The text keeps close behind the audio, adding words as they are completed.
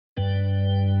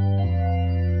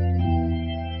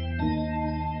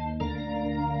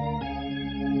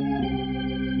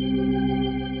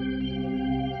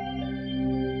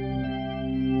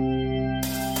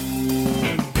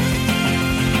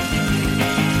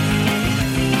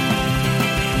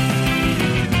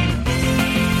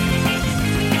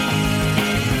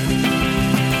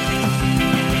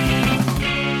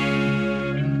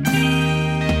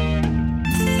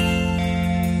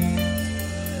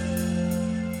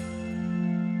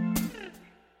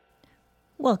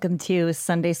Welcome to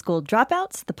Sunday School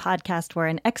Dropouts, the podcast where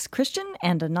an ex-Christian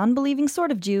and a non-believing sort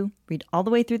of Jew read all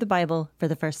the way through the Bible for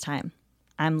the first time.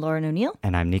 I'm Lauren O'Neill.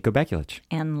 And I'm Nico Bekulich.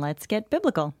 And let's get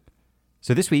biblical.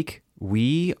 So this week,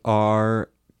 we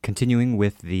are continuing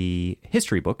with the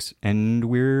history books, and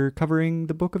we're covering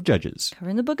the book of Judges.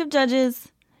 Covering the book of Judges.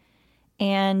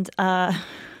 And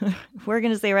we're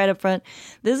going to say right up front,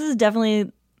 this is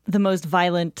definitely the most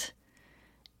violent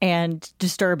and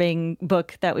disturbing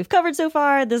book that we've covered so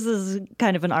far. This is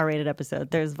kind of an R-rated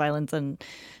episode. There's violence and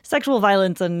sexual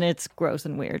violence, and it's gross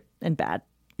and weird and bad.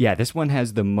 Yeah, this one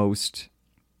has the most,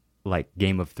 like,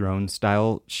 Game of Thrones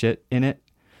style shit in it.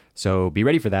 So be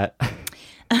ready for that.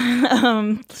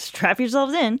 Strap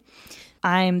yourselves in.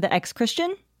 I'm the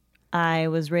ex-Christian. I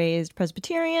was raised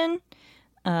Presbyterian,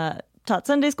 taught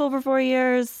Sunday school for 4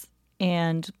 years,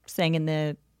 and sang in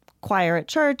the choir at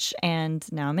church, and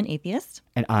now I'm an atheist.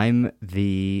 And I'm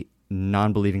the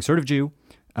non-believing sort of Jew.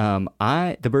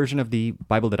 The version of the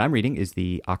Bible that I'm reading is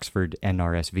the Oxford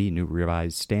NRSV, New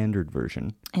Revised Standard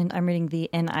Version. And I'm reading the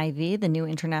NIV, the New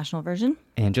International Version.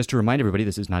 And just to remind everybody,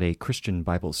 this is not a Christian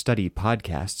Bible study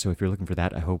podcast, so if you're looking for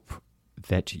that, I hope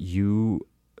that you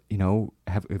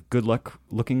have good luck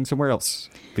looking somewhere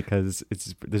else, because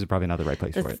this is probably not the right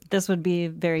place for it. This would be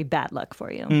very bad luck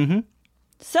for you. Mm-hmm.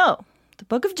 So, the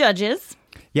Book of Judges.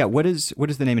 Yeah, what is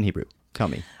the name in Hebrew? Tell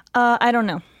me. I don't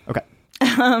know. Okay.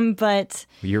 But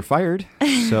you're fired.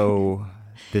 So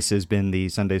this has been the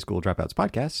Sunday School Dropouts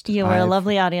podcast. You are a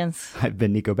lovely audience. I've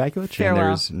been Nico Bekulich, and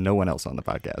there's no one else on the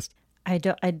podcast. I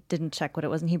didn't check what it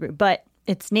was in Hebrew, but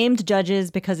it's named Judges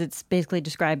because it's basically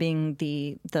describing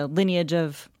the lineage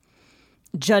of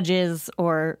judges,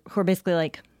 or who are basically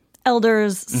like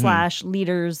elders /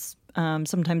 leaders,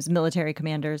 sometimes military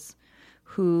commanders,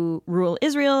 who rule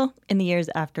Israel in the years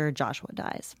after Joshua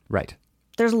dies. Right.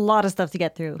 There's a lot of stuff to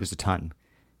get through. There's a ton.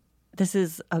 This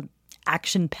is a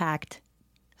action-packed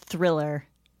thriller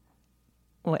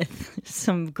with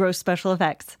some gross special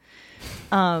effects.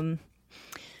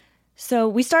 So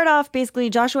we start off, basically,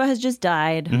 Joshua has just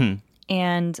died,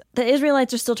 and the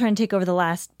Israelites are still trying to take over the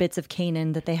last bits of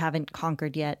Canaan that they haven't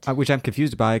conquered yet. Which I'm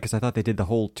confused by, because I thought they did the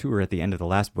whole tour at the end of the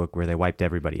last book where they wiped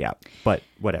everybody out. But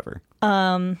whatever.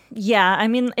 Yeah, I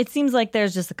mean, it seems like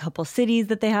there's just a couple cities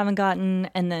that they haven't gotten,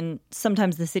 and then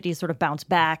sometimes the cities sort of bounce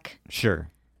back. Sure.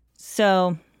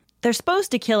 So they're supposed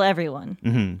to kill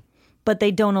everyone, but they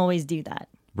don't always do that.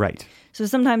 Right. So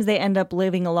sometimes they end up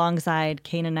living alongside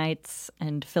Canaanites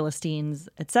and Philistines,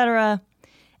 etc.,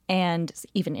 and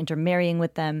even intermarrying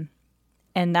with them.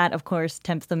 And that, of course,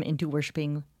 tempts them into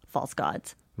worshiping false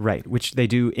gods. Right, which they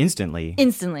do instantly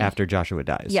after Joshua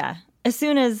dies. Yeah. As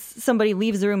soon as somebody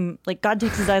leaves the room, like, God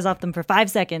takes his eyes off them for 5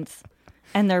 seconds,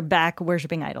 and they're back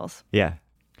worshiping idols. Yeah.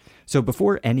 So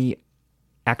before any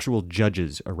actual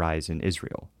judges arise in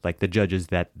Israel, like the judges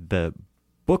that the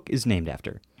book is named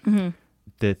after,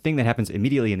 the thing that happens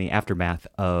immediately in the aftermath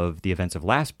of the events of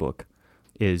last book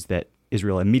is that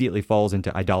Israel immediately falls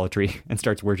into idolatry and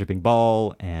starts worshiping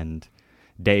Baal and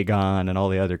Dagon and all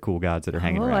the other cool gods that are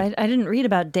hanging around. I didn't read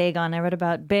about Dagon. I read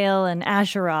about Baal and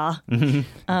Asherah.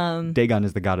 Dagon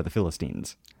is the god of the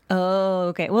Philistines. Oh,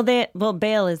 okay. Well,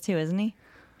 Baal is too, isn't he?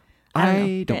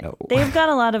 I don't know. They've got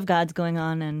a lot of gods going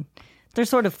on, and they're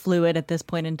sort of fluid at this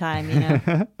point in time, you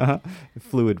know?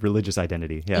 Fluid religious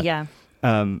identity, yeah.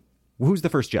 Yeah. Who's the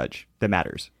first judge that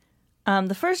matters?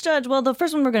 The first judge, well, the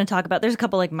first one we're going to talk about, there's a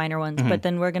couple like minor ones, but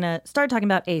then we're going to start talking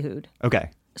about Ehud.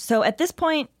 Okay. So at this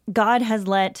point, God has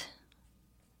let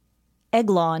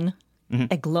Eglon, King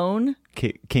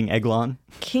Eglon,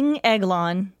 King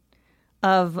Eglon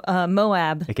of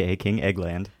Moab, aka King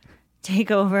Eggland,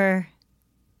 take over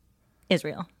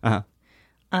Israel.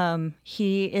 Uh-huh.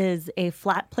 He is a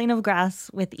flat plain of grass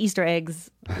with Easter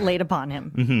eggs laid upon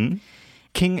him.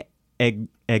 King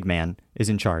Eggman is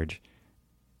in charge.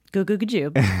 Goo goo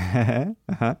goo.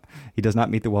 He does not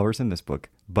meet the walrus in this book.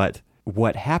 But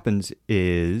what happens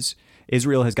is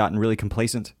Israel has gotten really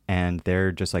complacent, and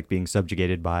they're just like being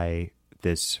subjugated by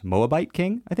this Moabite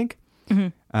king, I think.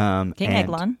 King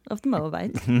Eglon of the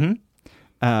Moabites.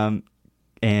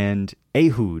 And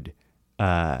Ehud,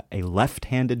 a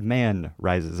left-handed man,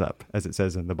 rises up, as it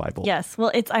says in the Bible. Yes.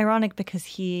 Well, it's ironic because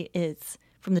he is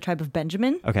from the tribe of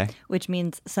Benjamin, which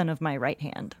means son of my right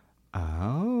hand.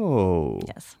 Oh.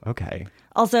 Yes. Okay.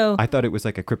 Also, I thought it was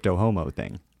like a crypto homo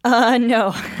thing.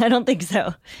 No, I don't think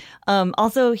so.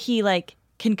 Also, he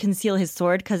can conceal his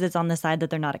sword because it's on the side that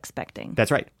they're not expecting. That's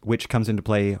right, which comes into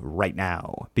play right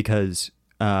now because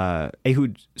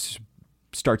Ehud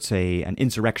starts an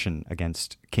insurrection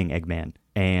against King Eggman.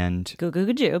 And Goo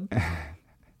goo goo.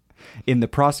 In the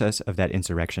process of that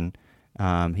insurrection,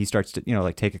 He starts to,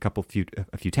 like take a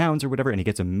few towns or whatever, and he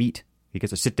gets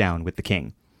a sit down with the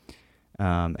king.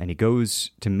 And he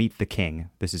goes to meet the king.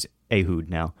 This is Ehud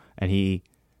now, and he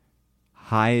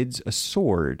hides a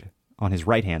sword on his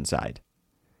right-hand side.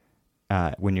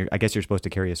 I guess you're supposed to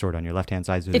carry a sword on your left-hand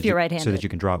side if you're right-handed, so that you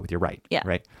can draw it with your right. Yeah.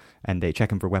 Right. And they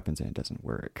check him for weapons, and it doesn't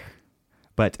work.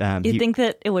 But you'd think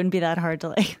that it wouldn't be that hard to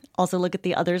like also look at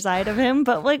the other side of him,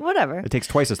 but like whatever. It takes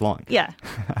twice as long. Yeah.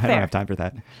 I don't have time for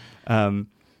that.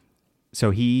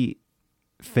 So he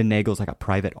finagles like a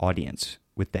private audience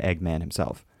with the Eggman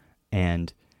himself.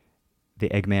 And the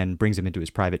Eggman brings him into his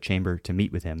private chamber to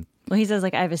meet with him. Well, he says,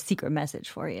 like, I have a secret message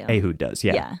for you. Ehud does,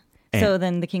 yeah. Yeah. So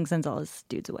then the king sends all his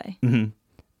dudes away. Mm-hmm.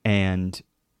 And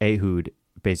Ehud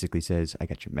basically says, I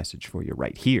got your message for you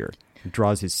right here. He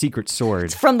draws his secret sword.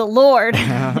 It's from the Lord.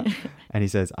 And he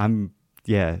says,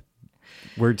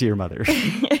 word to your mother.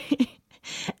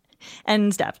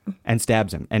 And stabs him. And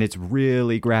stabs him. And it's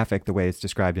really graphic the way it's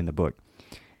described in the book.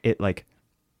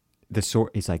 The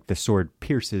sword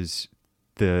pierces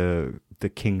the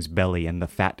king's belly, and the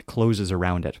fat closes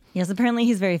around it. Yes, apparently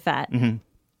he's very fat. Mm-hmm.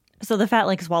 So the fat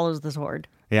like swallows the sword.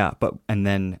 Yeah, and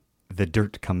then the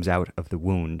dirt comes out of the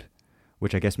wound,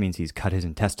 which I guess means he's cut his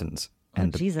intestines,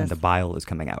 and the bile is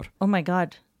coming out. Oh my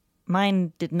God,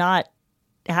 mine did not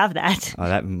have that.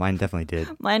 Oh, mine definitely did.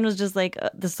 Mine was just like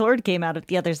the sword came out at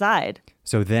the other side.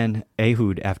 So then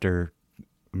Ehud, after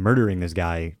murdering this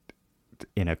guy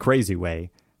in a crazy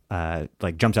way,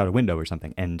 jumps out a window or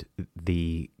something, and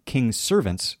the king's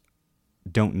servants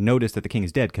don't notice that the king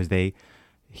is dead because they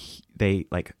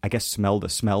I guess smell the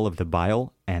smell of the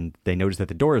bile, and they notice that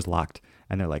the door is locked,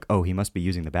 and they're like, oh, he must be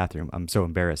using the bathroom. I'm so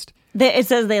embarrassed. It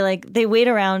says they wait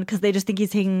around because they just think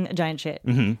he's taking a giant shit,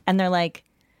 and they're like,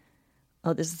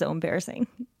 oh, this is so embarrassing.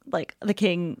 Like the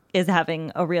king is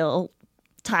having a real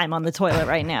time on the toilet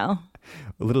right now.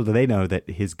 Little do they know that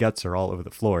his guts are all over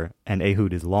the floor, and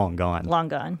Ehud is long gone. Long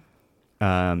gone.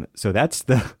 So that's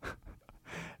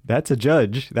a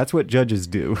judge. That's what judges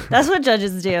do. That's what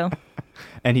judges do.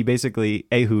 And he basically,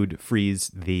 Ehud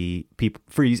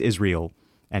frees Israel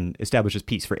and establishes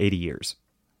peace for 80 years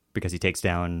because he takes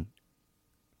down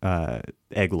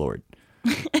Egg Lord.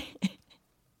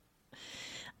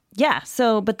 Yeah.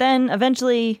 So, but then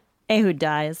eventually Ehud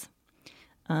dies.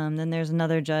 Then there's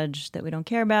another judge that we don't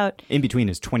care about. In between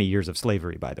is 20 years of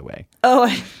slavery, by the way.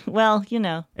 Oh, well,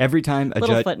 Every time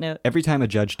footnote. Every time a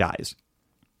judge dies,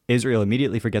 Israel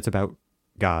immediately forgets about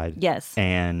God. Yes.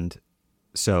 And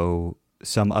so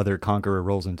some other conqueror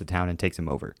rolls into town and takes him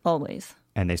over. Always.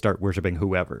 And they start worshiping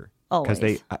whoever.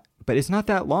 Always. But it's not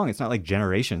that long. It's not like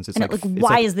generations. It's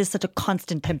why is this such a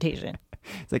constant temptation?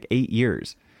 It's like 8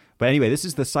 years. But anyway, this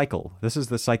is the cycle. This is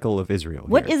the cycle of Israel.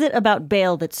 What is it about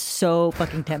Baal that's so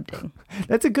fucking tempting?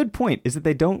 That's a good point, is that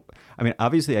they don't... I mean,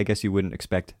 obviously, I guess you wouldn't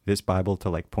expect this Bible to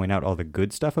like point out all the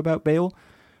good stuff about Baal,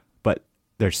 but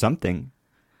there's something.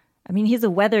 I mean, he's a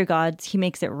weather god. He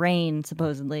makes it rain,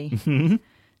 supposedly.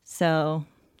 So...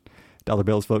 Dollar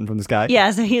bills floating from the sky? Yeah,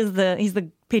 so he's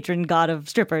the patron god of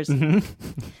strippers.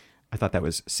 I thought that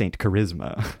was Saint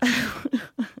Charisma.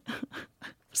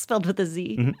 Spelled with a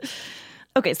Z.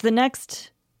 Okay, so the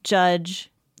next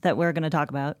judge that we're going to talk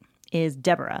about is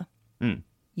Deborah.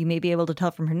 You may be able to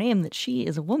tell from her name that she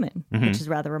is a woman, which is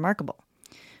rather remarkable.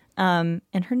 And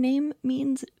her name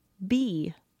means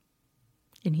bee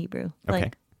in Hebrew,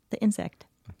 like the insect.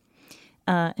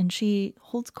 And she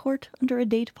holds court under a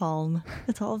date palm.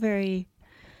 It's all very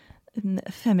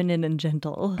feminine and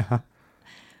gentle.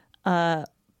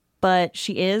 But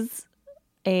she is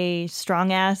a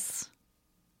strong-ass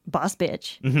boss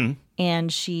bitch.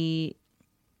 And she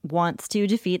wants to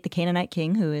defeat the Canaanite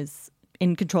king, who is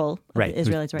in control of the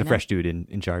Israelites right now. The fresh dude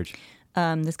in charge.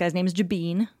 This guy's name is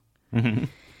Jabin.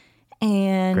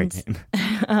 And great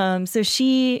name. So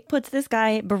she puts this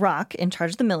guy, Barak, in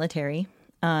charge of the military.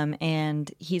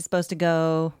 And he's supposed to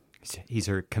go... He's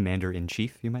her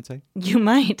commander-in-chief, you might say? You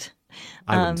might.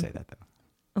 I wouldn't say that,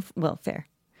 though. Well, fair.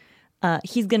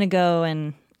 He's going to go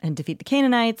and defeat the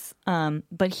Canaanites.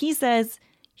 But he says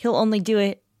he'll only do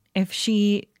it if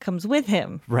she comes with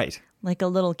him. Right. Like a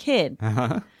little kid.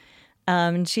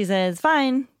 And she says,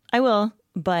 fine, I will.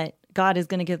 But God is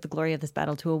going to give the glory of this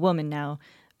battle to a woman now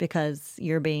because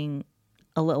you're being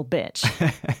a little bitch.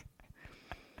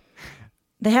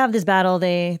 They have this battle.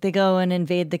 They go and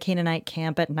invade the Canaanite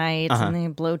camp at night and they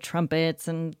blow trumpets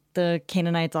and the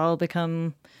Canaanites all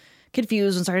become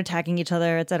confused and start attacking each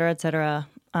other, et cetera, et cetera.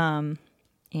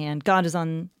 And God is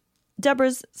on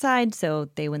Deborah's side, so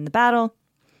they win the battle.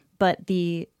 But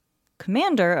the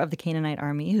commander of the Canaanite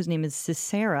army, whose name is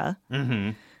Sisera,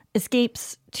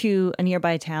 escapes to a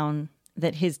nearby town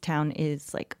that his town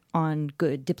is like on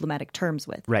good diplomatic terms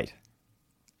with. Right.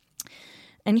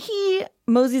 And he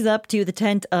moseys up to the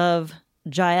tent of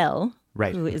Jael,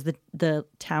 Right. who is the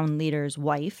town leader's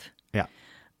wife. Yeah.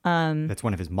 That's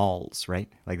one of his malls, right?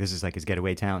 Like this is like his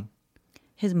getaway town.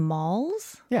 His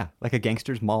malls? Yeah, like a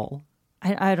gangster's mall.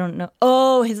 I don't know.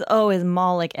 Oh, his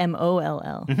mall, like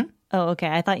MOLL. Mm-hmm. Oh, okay.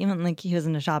 I thought you meant like he was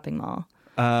in a shopping mall.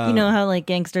 You know how like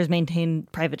gangsters maintain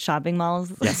private shopping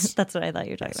malls? Yes. That's what I thought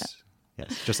you were talking about.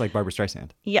 Yes, just like Barbra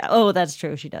Streisand. Yeah. Oh, that's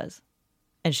true. She does.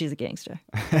 And she's a gangster.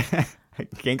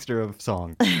 Gangster of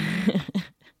song.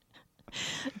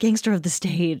 Gangster of the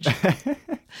stage.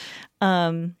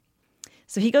 So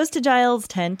he goes to Giles'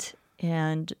 tent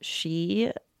and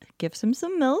she gives him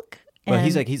some milk. Well,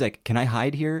 and he's like, can I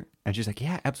hide here? And she's like,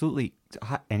 yeah, absolutely.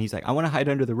 And he's like, I want to hide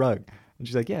under the rug. And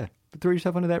she's like, yeah, throw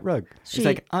yourself under that rug. She's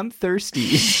like, I'm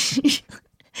thirsty.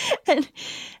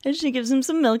 and she gives him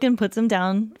some milk and puts him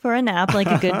down for a nap like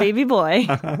a good baby boy.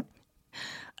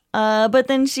 But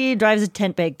then she drives a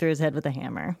tent peg through his head with a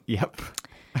hammer. Yep.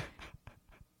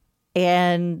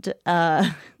 And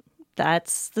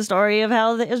that's the story of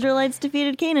how the Israelites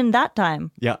defeated Canaan that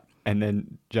time. Yeah. And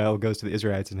then Jael goes to the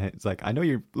Israelites and it's like, I know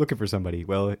you're looking for somebody.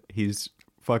 Well, he's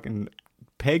fucking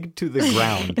pegged to the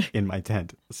ground in my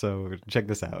tent. So check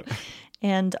this out.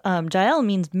 And Jael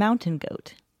means mountain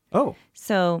goat. Oh.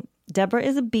 So Deborah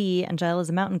is a bee and Jael is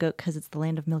a mountain goat because it's the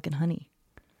land of milk and honey.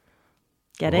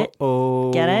 Get it?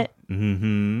 Oh. Get it?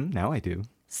 Mm-hmm. Now I do.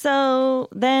 So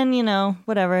then,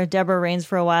 whatever. Deborah reigns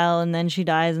for a while and then she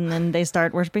dies and then they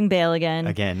start worshiping Baal again.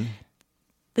 Again.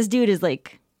 This dude is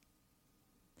like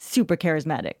super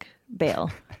charismatic,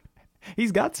 Baal.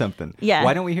 He's got something. Yeah.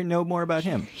 Why don't we know more about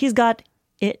him? He's got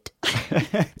it.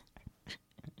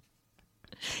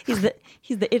 He's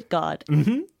the it god.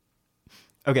 Mm-hmm.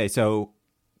 Okay, so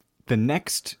the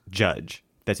next judge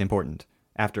that's important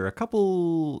after a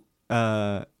couple,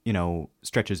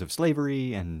 stretches of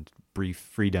slavery and brief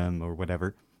freedom or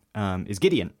whatever, is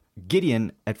Gideon.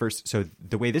 Gideon, at first, so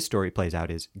the way this story plays out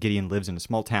is Gideon lives in a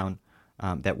small town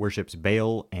that worships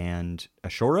Baal and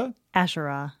Asherah.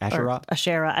 Asherah. Asherah? Or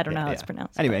Asherah. I don't know how it's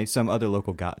pronounced. Anyway, some other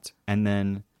local gods. And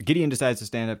then Gideon decides to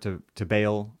stand up to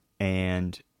Baal,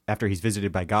 and after he's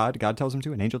visited by God, God tells him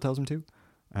to, an angel tells him to.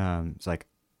 It's like,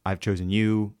 I've chosen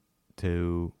you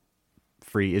to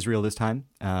free Israel this time.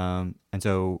 And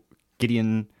so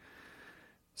Gideon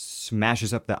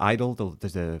smashes up the idol,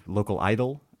 the local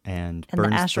idol, and burns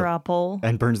the Asherah pole.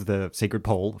 And burns the sacred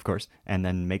pole, of course, and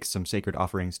then makes some sacred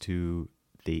offerings to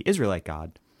the Israelite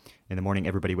god. In the morning,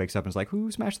 everybody wakes up and is like,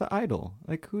 who smashed the idol?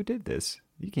 Like, who did this?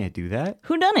 You can't do that.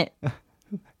 Who done it?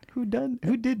 Who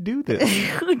did do this?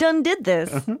 Who done did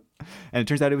this? And it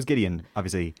turns out it was Gideon,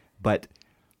 obviously. But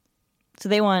so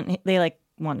they want him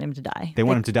to die. They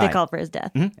want him to die. They call for his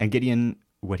death. Mm-hmm. And Gideon,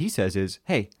 what he says is,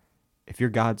 hey, if your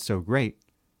God's so great,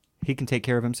 he can take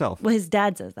care of himself. Well, his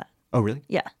dad says that. Oh, really?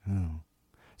 Yeah. Oh.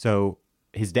 So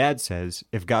his dad says,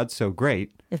 if God's so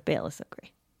great. If Baal is so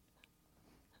great.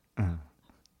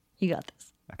 You got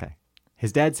this. Okay.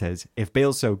 His dad says, if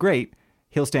Baal's so great,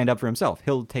 he'll stand up for himself.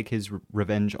 He'll take his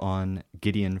revenge on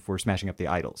Gideon for smashing up the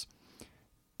idols.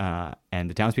 And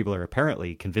the townspeople are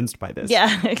apparently convinced by this.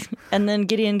 Yeah. And then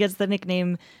Gideon gets the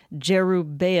nickname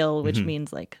Jerubbaal, which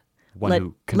means like, let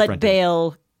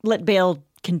Baal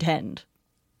contend.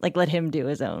 Like, let him do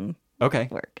his own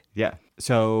work. Yeah.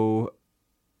 So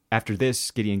after this,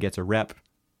 Gideon gets a rep.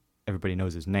 Everybody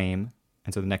knows his name.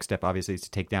 And so the next step, obviously, is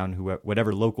to take down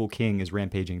whatever local king is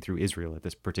rampaging through Israel at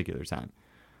this particular time.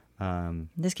 In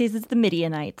this case, it's the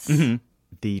Midianites. Mm-hmm.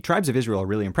 The tribes of Israel are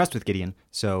really impressed with Gideon,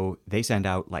 so they send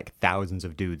out like thousands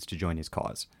of dudes to join his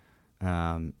cause.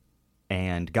 And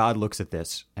God looks at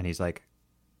this and he's like,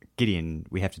 Gideon,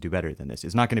 we have to do better than this.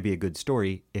 It's not going to be a good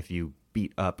story if you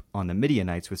beat up on the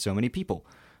Midianites with so many people.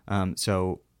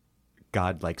 So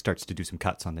God starts to do some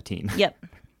cuts on the team. Yep.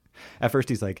 At first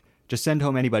he's like, just send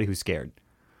home anybody who's scared.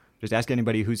 Just ask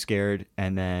anybody who's scared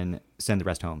and then send the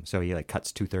rest home. So he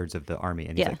cuts 2/3 of the army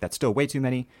and he's like, that's still way too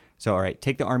many. So, all right,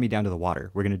 take the army down to the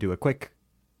water. We're going to do a quick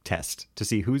test to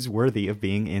see who's worthy of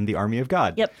being in the army of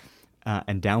God. Yep.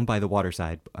 And down by the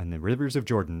waterside on the rivers of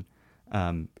Jordan,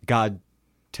 God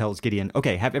tells Gideon,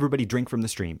 okay, have everybody drink from the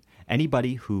stream.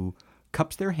 Anybody who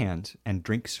cups their hands and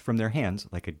drinks from their hands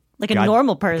like a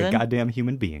normal person, like a goddamn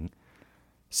human being,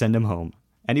 send them home.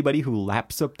 Anybody who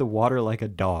laps up the water like a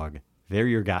dog, they're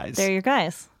your guys. They're your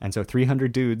guys. And so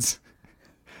 300 dudes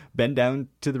bend down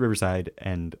to the riverside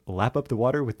and lap up the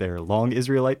water with their long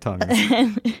Israelite tongues.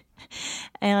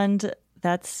 And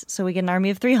that's so we get an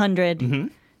army of 300. Mm-hmm.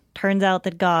 Turns out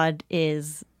that God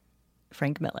is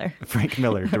Frank Miller. Frank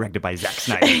Miller, directed by Zack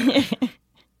Snyder.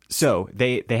 So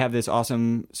they have this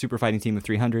awesome super fighting team of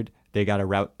 300. They got to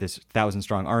rout this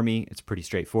 1,000-strong army. It's pretty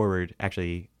straightforward.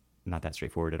 Actually, not that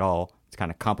straightforward at all. It's kind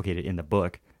of complicated in the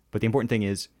book. But the important thing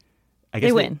is, I guess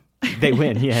They win. They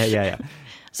win. Yeah.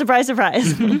 Surprise,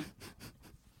 surprise.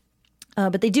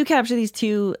 But they do capture these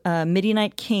two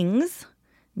Midianite kings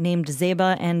named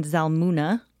Zeba and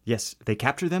Zalmunna. Yes, they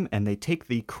capture them and they take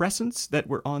the crescents that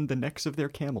were on the necks of their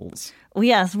camels. Well,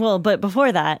 yes, well, but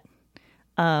before that,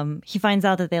 he finds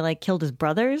out that they like killed his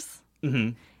brothers.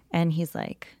 Mm-hmm. And he's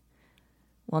like,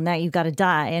 well, now you've got to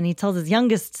die. And he tells his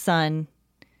youngest son,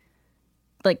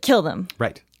 like, kill them.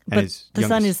 Right. And But his the son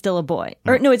youngest- is still a boy.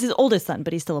 Or no, it's his oldest son,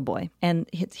 but he's still a boy. And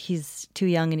he's too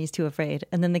young and he's too afraid.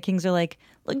 And then the kings are like,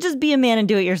 look, just be a man and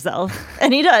do it yourself.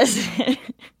 And he does.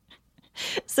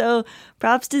 So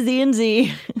props to Z and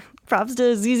Z. Props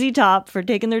to ZZ Top for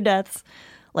taking their deaths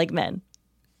like men.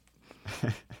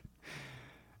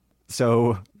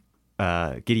 So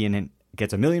Gideon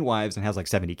gets 1,000,000 wives and has like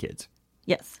 70 kids.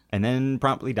 Yes. And then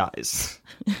promptly dies.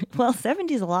 Well,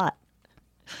 70 is a lot.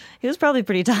 He was probably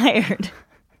pretty tired.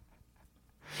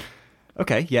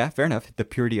 Okay, yeah, fair enough. The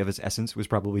purity of his essence was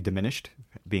probably diminished,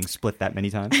 being split that many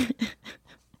times.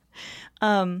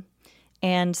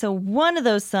 And so one of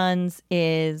those sons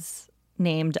is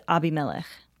named Abimelech.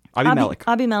 Abimelech.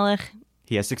 Abimelech,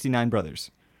 He has 69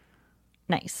 brothers.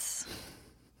 nice.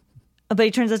 But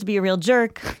he turns out to be a real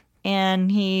jerk, and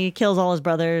he kills all his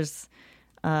brothers,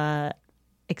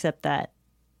 except that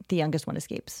the youngest one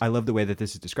escapes. I love the way that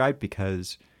this is described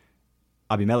because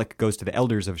Abimelech goes to the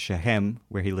elders of Shechem,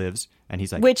 where he lives, and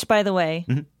he's like, Which, by the way,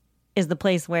 Mm-hmm. is the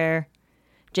place where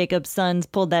Jacob's sons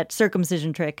pulled that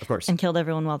circumcision trick Of course. and killed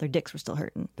everyone while their dicks were still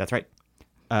hurting. that's right.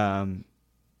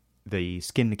 The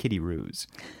skin the kitty ruse.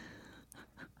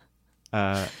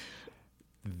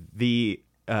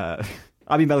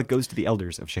 Abimelech goes to the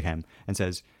elders of Shechem and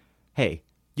says, hey,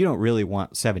 you don't really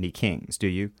want 70 kings, do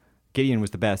you? Gideon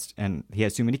was the best, and he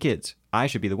has too many kids. I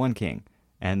should be the one king.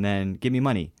 And then give me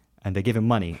money. And they give him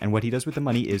money. And what he does with the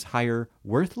money is hire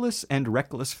worthless and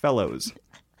reckless fellows.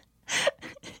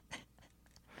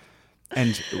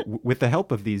 And with the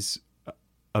help of these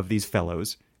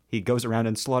fellows, he goes around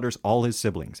and slaughters all his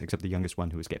siblings, except the youngest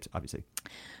one who escapes, obviously.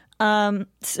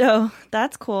 So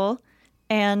that's cool.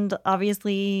 And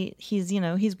obviously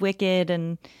he's wicked.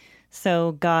 And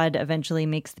so God eventually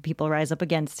makes the people rise up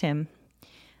against him.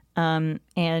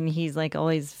 And he's like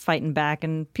always fighting back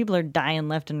and people are dying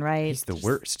left and right. He's the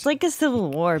worst. It's like a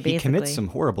civil war, basically. He commits some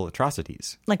horrible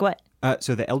atrocities. Like what?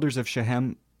 So the elders of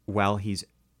Shechem, while he's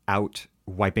out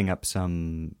wiping up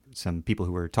some people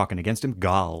who were talking against him,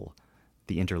 Gaal,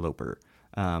 the interloper,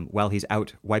 while he's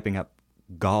out wiping up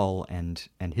Gaal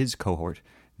and his cohort,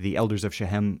 the elders of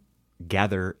Shechem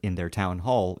gather in their town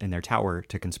hall, in their tower,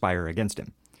 to conspire against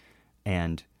him.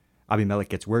 And Abimelech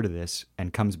gets word of this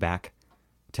and comes back,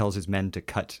 tells his men to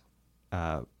cut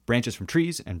branches from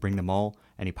trees and bring them all,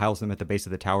 and he piles them at the base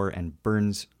of the tower and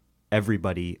burns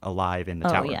everybody alive in the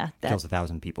tower. Yeah, Kills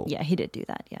 1,000 people. Yeah, he did do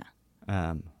that. Yeah.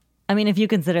 Um, I mean, if you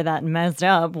consider that messed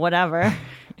up, whatever.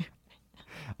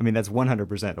 I mean, that's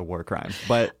 100% a war crime,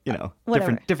 but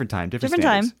Whatever. different time, different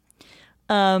Different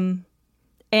standards.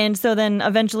 And so then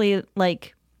eventually,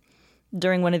 like,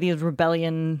 during one of these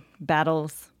rebellion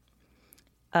battles,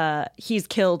 he's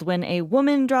killed when a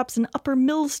woman drops an upper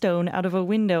millstone out of a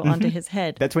window onto his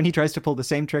head. That's when he tries to pull the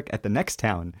same trick at the next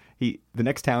town. The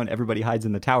next town, everybody hides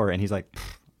in the tower, and he's like,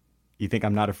 you think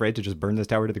I'm not afraid to just burn this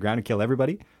tower to the ground and kill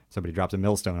everybody? Somebody drops a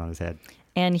millstone on his head.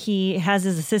 And he has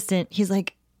his assistant. He's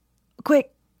like,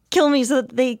 quick, kill me so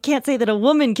that they can't say that a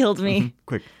woman killed me.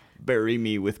 Quick, bury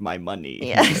me with my money.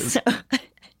 Yes.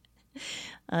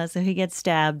 So he gets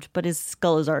stabbed, but his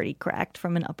skull is already cracked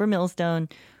from an upper millstone.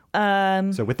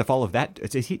 So with the fall of that,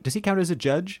 does he count as a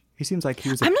judge? He seems like he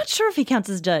was. I'm not sure if he counts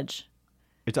as judge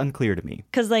It's unclear to me.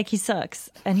 because, like, he sucks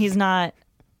and he's not,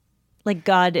 like,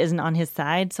 God isn't on his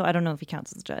side. So I don't know if he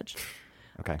counts as judge.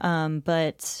 Okay.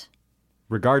 But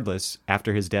Regardless,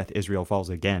 after his death, Israel falls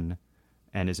again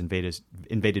and is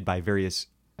invaded by various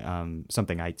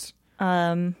somethingites.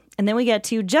 and then we get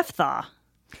to Jephthah.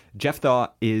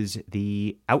 Jephthah is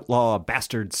the outlaw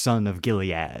bastard son of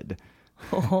Gilead.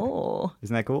 Oh,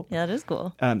 Isn't that cool? yeah, that is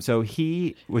cool. So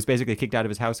he was basically kicked out of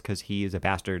his house because he is a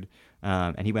bastard,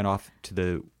 and he went off to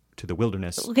the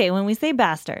wilderness. Okay, when we say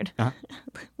bastard,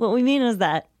 what we mean is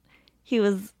that he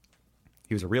was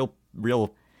He was a real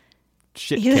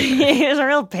shit he kicker. was a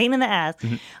real pain in the ass.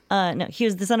 No, he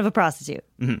was the son of a prostitute,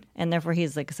 and therefore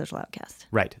he's like a social outcast.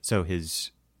 Right. So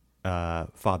his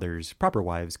father's proper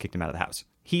wives kicked him out of the house.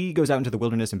 He goes out into the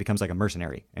wilderness and becomes like a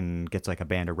mercenary and gets like a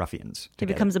band of ruffians He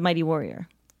together. becomes a mighty warrior.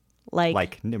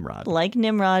 Like Nimrod. Like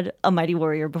Nimrod, a mighty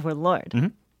warrior before the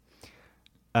Lord.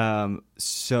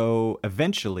 So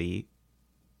eventually,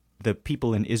 the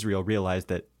people in Israel realize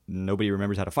that nobody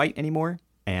remembers how to fight anymore,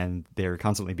 and they're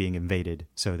constantly being invaded.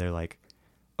 So they're like,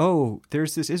 oh,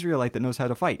 there's this Israelite that knows how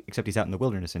to fight, except he's out in the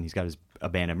wilderness and he's got a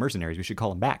band of mercenaries. We should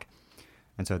call him back.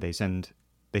 And so they send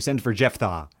for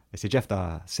Jephthah. They say,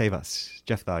 Jephthah, save us.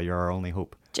 Jephthah, you're our only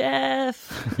hope.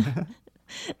 Jeff.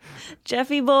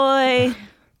 Jeffy boy.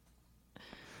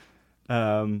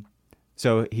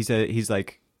 So he's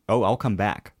like, oh, I'll come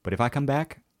back. But if I come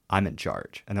back, I'm in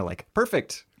charge. And they're like,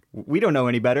 perfect. We don't know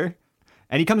any better.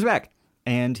 And he comes back.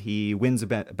 And he wins a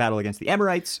battle against the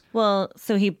Amorites. Well,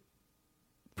 so he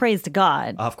prays to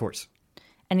God. Of course.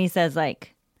 And he says,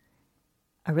 like,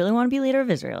 I really want to be leader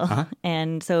of Israel.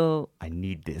 And so I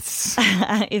need this.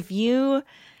 if you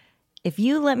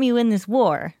let me win this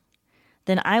war,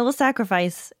 then I will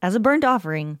sacrifice as a burnt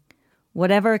offering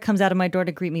whatever comes out of my door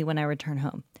to greet me when I return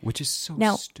home. Which is so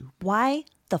Now, stupid. why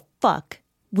the fuck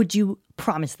would you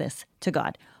promise this to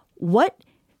God? What?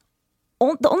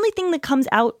 The only thing that comes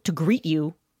out to greet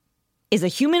you is a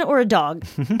human or a dog.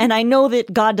 And I know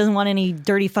that God doesn't want any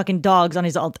dirty fucking dogs on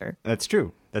his altar. That's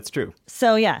true.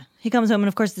 So yeah, he comes home and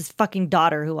of course this fucking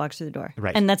daughter who walks through the door.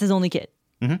 Right. And that's his only kid.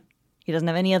 He doesn't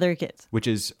have any other kids. Which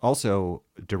is also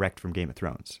direct from Game of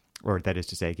Thrones. Or that is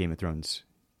to say, Game of Thrones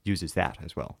uses that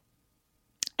as well.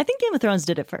 I think Game of Thrones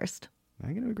did it first.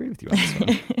 I'm going to agree with you on this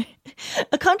one.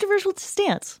 A controversial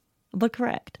stance, but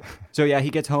correct. So yeah, he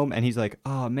gets home and he's like,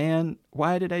 oh man,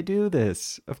 why did I do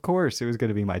this? Of course it was going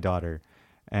to be my daughter.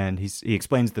 And he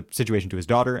explains the situation to his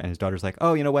daughter, and his daughter's like,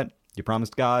 oh, you know what? You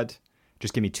promised God,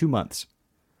 just give me 2 months.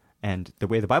 And the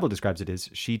way the Bible describes it is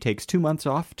she takes 2 months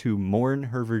off to mourn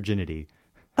her virginity.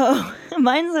 Oh,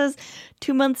 mine says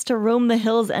 2 months to roam the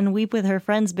hills and weep with her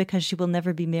friends because she will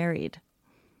never be married.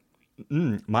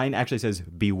 Mine actually says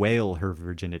bewail her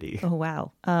virginity. Oh,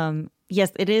 wow.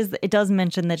 Yes, it is. It does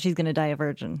mention that she's going to die a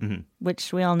virgin,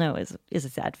 which we all know is a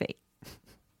sad fate.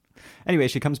 Anyway,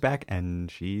 she comes back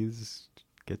and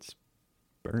gets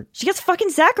burnt. She gets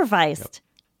fucking sacrificed.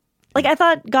 Yep. Like, I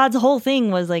thought God's whole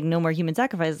thing was like no more human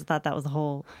sacrifices. I thought that was the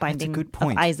whole binding That's a good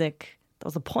point. of Isaac. That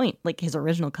was the point, like his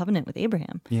original covenant with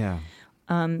Abraham. Yeah.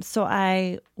 So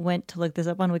I went to look this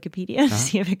up on Wikipedia to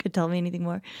see if it could tell me anything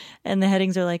more. And the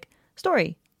headings are like,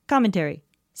 story, commentary,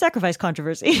 sacrifice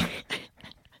controversy.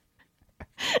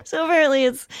 So apparently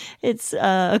it's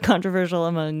controversial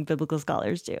among biblical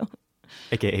scholars too.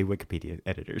 AKA Wikipedia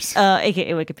editors.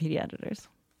 AKA Wikipedia editors.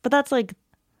 But that's like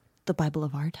the Bible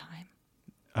of our time.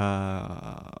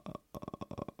 I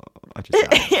just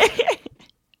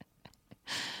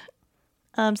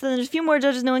So then there's a few more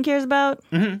judges no one cares about.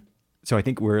 So I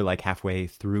think we're like halfway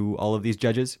through all of these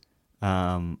judges.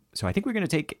 So I think we're going to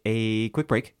take a quick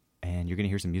break, and you're going to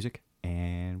hear some music,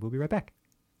 and we'll be right back.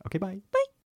 Okay, bye. Bye.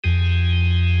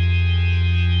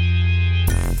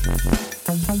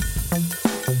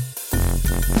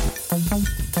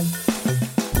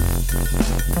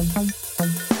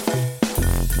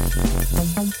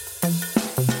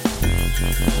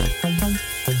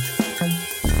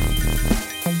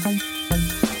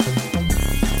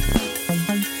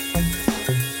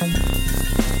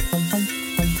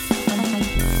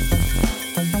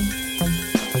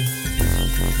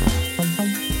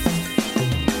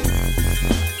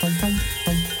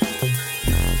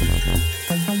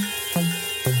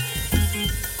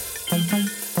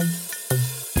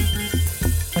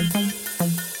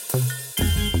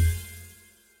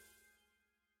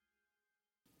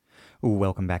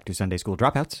 Welcome back to Sunday School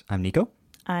Dropouts. I'm Nico.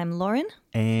 I'm Lauren.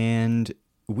 And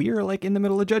we are like in the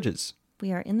middle of Judges.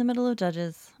 We are in the middle of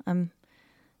Judges. I'm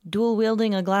dual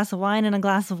wielding a glass of wine and a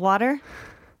glass of water.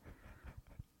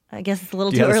 I guess it's a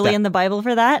little too early in the Bible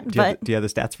for that. Do you have the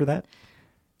stats for that?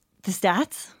 The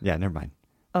stats? Yeah, never mind.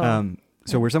 Oh.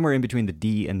 So we're somewhere in between the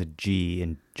D and the G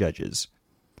in Judges.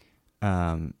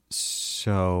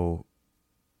 So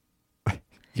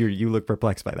you look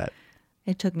perplexed by that.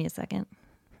 It took me a second.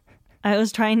 I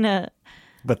was trying to...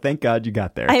 But thank God you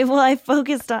got there. I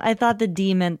focused on... I thought the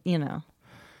D meant,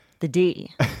 the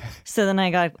D. So then I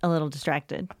got a little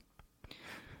distracted.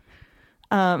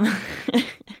 But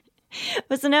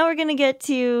so now we're going to get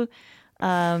to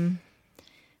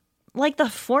like the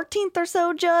 14th or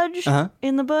so judge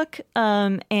in the book.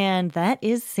 And that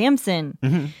is Samson.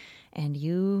 Mm-hmm. And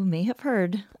you may have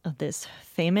heard of this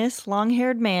famous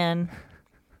long-haired man.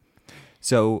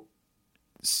 So...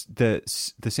 The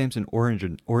Samson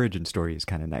origin story is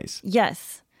kind of nice.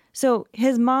 Yes. So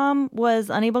his mom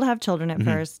was unable to have children at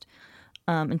first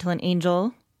until an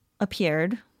angel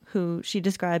appeared who she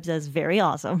describes as very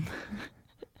awesome.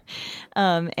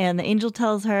 And the angel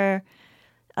tells her,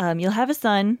 you'll have a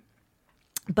son,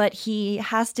 but he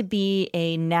has to be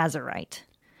a Nazirite.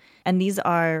 And these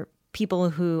are people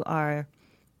who are,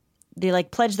 they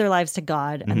like pledge their lives to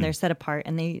God and they're set apart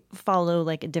and they follow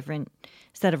like a different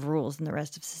set of rules than the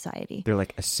rest of society. They're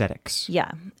like ascetics.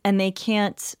 Yeah. And they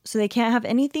can't have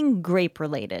anything grape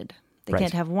related. They Right.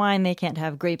 can't have wine. They can't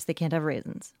have grapes. They can't have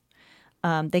raisins.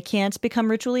 They can't become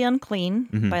ritually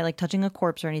unclean by like touching a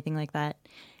corpse or anything like that.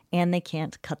 And they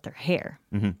can't cut their hair.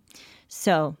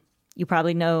 So you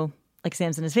probably know, like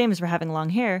Samson is famous for having long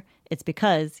hair. It's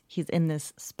because he's in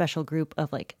this special group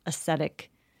of like ascetic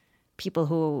people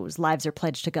whose lives are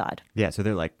pledged to God. Yeah, so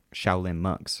they're like Shaolin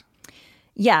monks.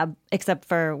 Yeah, except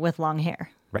for with long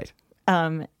hair. Right.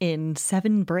 In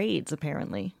 7 braids,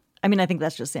 apparently. I mean, I think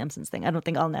that's just Samson's thing. I don't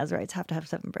think all Nazirites have to have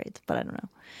 7 braids, but I don't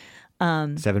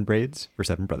know. 7 braids for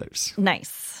 7 brothers.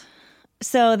 Nice.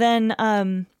 So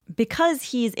then, because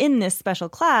he's in this special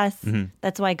class,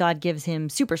 that's why God gives him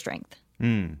super strength.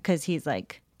 Because he's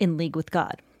like in league with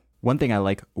God. One thing I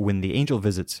like, when the angel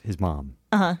visits his mom,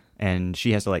 and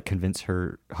she has to like convince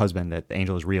her husband that the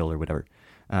angel is real or whatever,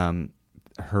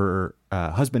 her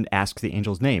husband asks the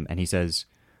angel's name, and he says,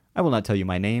 "I will not tell you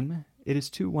my name. It is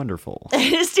too wonderful."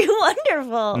 It is too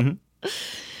wonderful.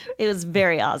 It was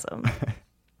very awesome.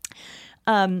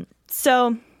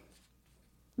 So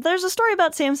there's a story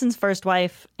about Samson's first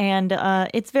wife, and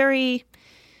it's very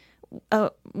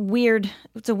weird.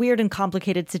 It's a weird and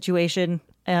complicated situation.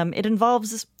 It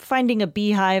involves finding a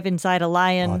beehive inside a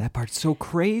lion. Oh, that part's so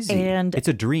crazy. And it's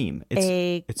a dream.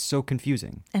 It's so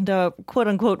confusing. And a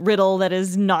quote-unquote riddle that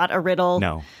is not a riddle.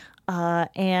 No.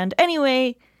 And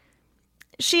anyway,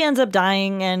 she ends up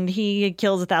dying, and he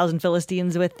kills 1,000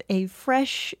 Philistines with a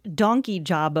fresh donkey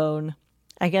jawbone.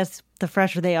 I guess the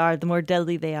fresher they are, the more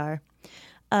deadly they are.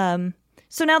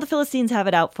 So now the Philistines have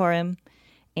it out for him,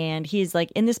 and he's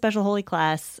like in this special holy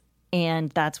class,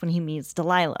 and that's when he meets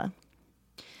Delilah.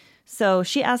 So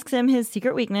she asks him his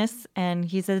secret weakness, and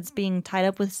he says it's being tied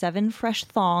up with 7 fresh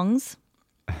thongs.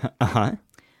 Mine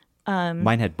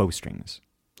had bowstrings.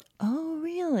 Oh,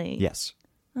 really? Yes.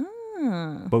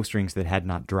 Bowstrings that had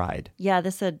not dried. Yeah,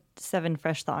 this said 7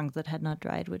 fresh thongs that had not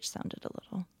dried, which sounded a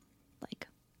little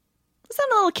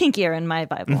kinkier in my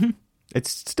Bible. It's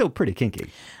still pretty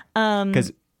kinky.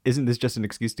 Because isn't this just an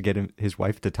excuse to get his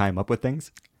wife to tie him up with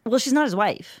things? Well, she's not his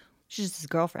wife. She's just his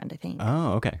girlfriend, I think.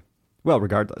 Oh, okay. Well,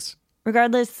 regardless,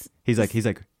 He's like,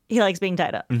 he likes being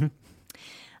tied up.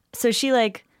 So she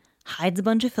like hides a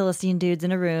bunch of Philistine dudes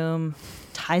in a room,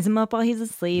 ties him up while he's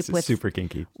asleep this is super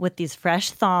kinky. with these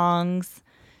fresh thongs.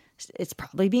 It's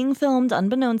probably being filmed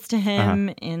unbeknownst to him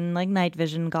in like night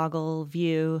vision goggle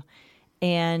view.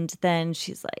 And then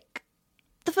she's like,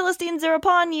 "The Philistines are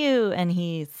upon you." And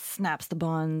he snaps the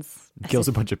bonds. Kills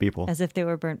a bunch of people. As if they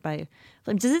were burnt by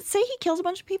flame. Does it say he kills a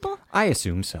bunch of people? I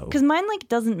assume so. Because mine like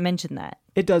doesn't mention that.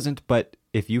 It doesn't, but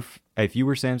if you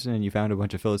were Samson and you found a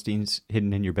bunch of Philistines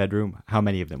hidden in your bedroom, how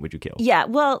many of them would you kill? Yeah,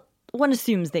 well, one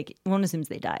assumes they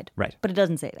died. Right. But it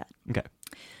doesn't say that. Okay.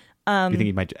 Do you think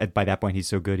he might, by that point, he's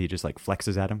so good he just like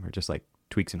flexes at him or just like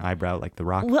tweaks an eyebrow like The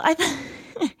Rock? Well,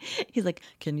 he's like,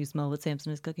 "Can you smell what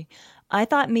Samson is cooking?" I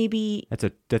thought maybe... That's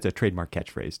a trademark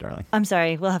catchphrase, darling. I'm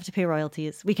sorry, we'll have to pay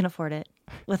royalties. We can afford it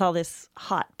with all this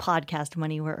hot podcast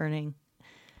money we're earning.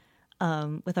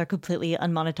 With our completely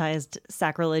unmonetized,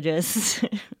 sacrilegious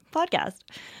podcast.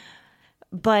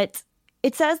 But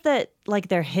it says that like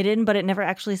they're hidden, but it never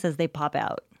actually says they pop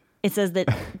out. It says that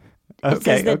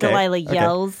Delilah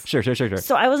yells. Sure.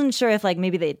 So I wasn't sure if like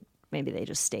maybe they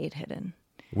just stayed hidden.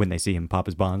 When they see him pop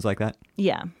his bonds like that?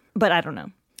 Yeah, but I don't know.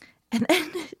 And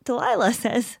then Delilah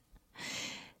says,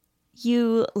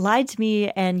 "You lied to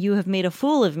me and you have made a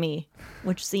fool of me,"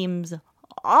 which seems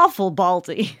awful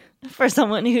ballsy for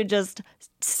someone who just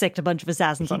sicked a bunch of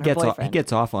assassins on her boyfriend. He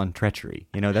gets off on treachery.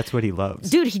 You know, that's what he loves.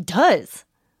 Dude, he does.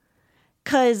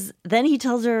 Because then he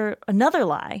tells her another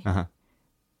lie.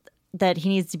 That he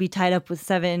needs to be tied up with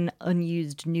 7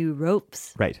 unused new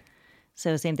ropes. Right.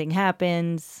 So same thing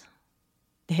happens.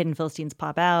 The hidden Philistines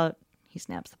pop out. He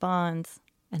snaps the bonds.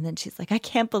 And then she's like, "I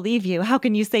can't believe you. How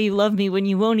can you say you love me when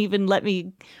you won't even let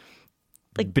me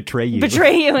like betray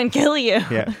you and kill you?"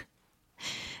 Yeah.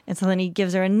 And so then he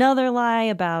gives her another lie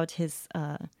about his,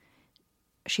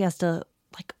 she has to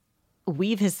like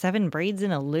weave his 7 braids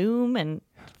in a loom and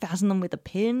fasten them with a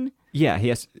pin. Yeah,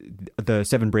 the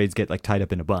 7 braids get like tied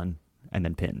up in a bun and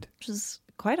then pinned. Which is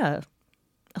quite a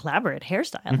elaborate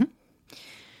hairstyle.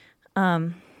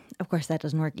 Of course, that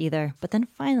doesn't work either. But then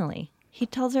finally, he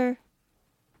tells her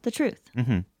the truth.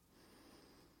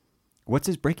 What's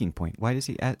his breaking point? Why does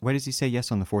he say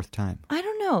yes on the 4th time? I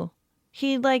don't know.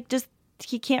 He like just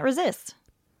he can't resist.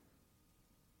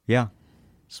 Yeah.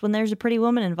 Just when there's a pretty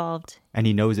woman involved, And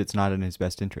he knows it's not in his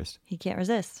best interest. he can't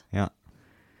resist. Yeah.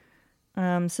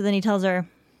 So then he tells her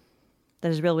that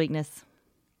his real weakness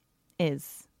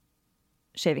is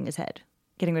shaving his head,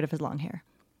 getting rid of his long hair.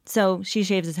 So she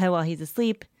shaves his head while he's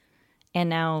asleep, and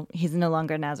now he's no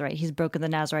longer a Nazirite. He's broken the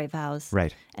Nazirite vows.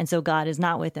 Right. And so God is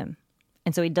not with him.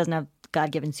 And so he doesn't have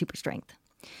God-given super strength.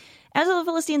 And so the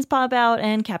Philistines pop out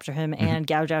and capture him and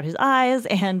gouge out his eyes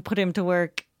and put him to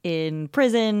work in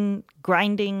prison,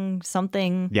 grinding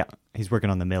something. Yeah. He's working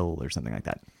on the mill or something like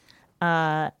that.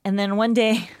 And then one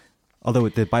day, Although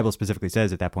the Bible specifically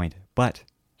says at that point, but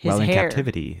His while in hair.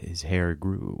 captivity, his hair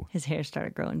grew. his hair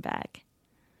started growing back.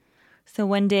 So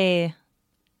one day,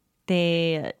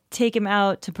 they take him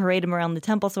out to parade him around the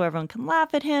temple so everyone can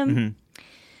laugh at him.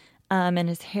 And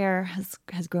his hair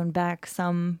has grown back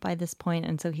some by this point.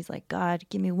 And so he's like, God,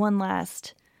 give me one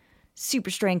last super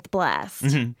strength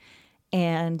blast.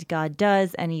 And God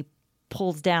does. And he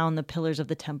pulls down the pillars of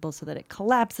the temple so that it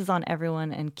collapses on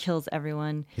everyone and kills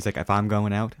everyone. He's like, if I'm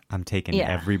going out, I'm taking Yeah.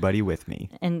 everybody with me.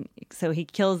 And so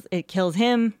it kills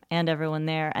him and everyone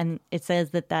there. And it says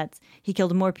that he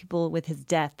killed more people with his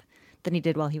death than he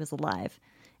did while he was alive.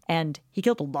 And he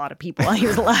killed a lot of people while he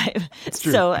was alive.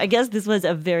 true. So I guess this was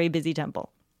a very busy temple.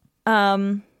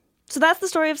 So that's the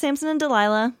story of Samson and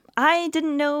Delilah. I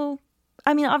didn't know.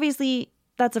 I mean, obviously,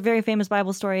 that's a very famous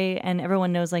Bible story, and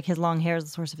everyone knows like his long hair is the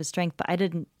source of his strength. But I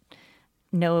didn't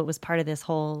know it was part of this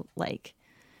whole like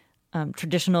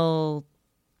traditional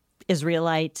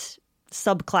Israelite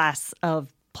subclass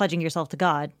of pledging yourself to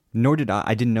God. Nor did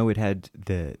I didn't know it had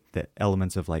the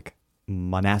elements of like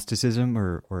monasticism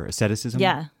or asceticism.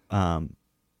 Yeah.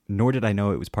 Nor did I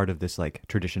know it was part of this like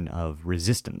tradition of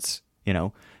resistance, you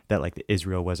know, that like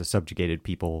Israel was a subjugated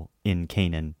people in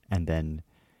Canaan, and then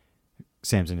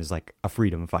Samson is like a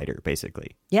freedom fighter,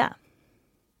 basically. Yeah.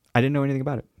 I didn't know anything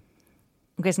about it.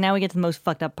 Okay, so now we get to the most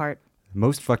fucked up part.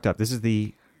 Most fucked up. This is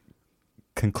the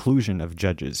conclusion of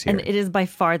Judges here. And it is by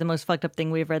far the most fucked up thing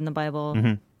we've read in the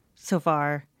Bible so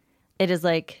far. It is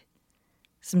like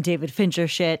some David Fincher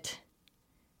shit,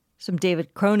 some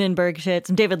David Cronenberg shit,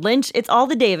 some David Lynch. It's all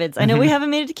the Davids. I know we haven't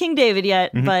made it to King David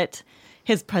yet, but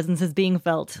his presence is being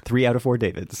felt. 3 out of 4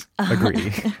 Davids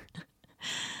agree.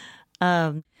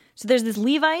 So there's this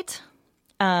Levite,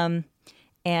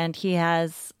 and he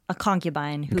has a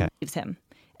concubine who leaves him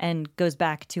and goes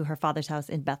back to her father's house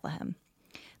in Bethlehem.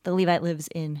 The Levite lives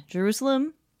in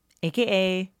Jerusalem,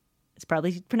 a.k.a. it's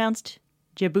probably pronounced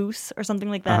Jebus or something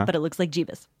like that, but it looks like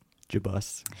Jebus.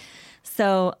 Jebus.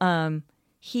 So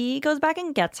he goes back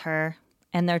and gets her,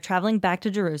 and they're traveling back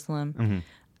to Jerusalem,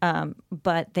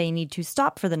 but they need to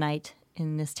stop for the night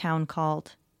in this town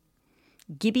called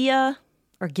Gibeah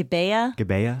or Gibeah.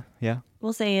 Gibeah, yeah.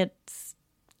 We'll say it's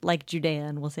like Judea,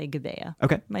 and we'll say Gibeah.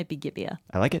 Okay. Might be Gibeah.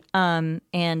 I like it. And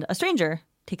a stranger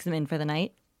takes them in for the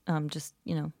night. Just,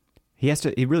 you know.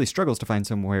 He really struggles to find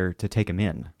somewhere to take him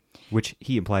in, which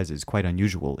he implies is quite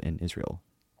unusual in Israel.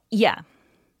 Yeah.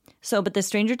 So, but the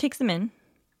stranger takes them in.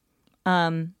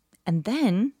 And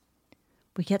then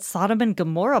we get Sodom and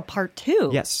Gomorrah part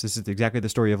 2. Yes, this is exactly the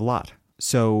story of Lot.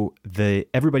 So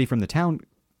everybody from the town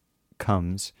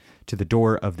comes to the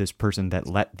door of this person that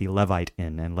let the Levite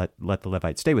in and let the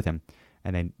Levite stay with him.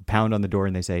 And they pound on the door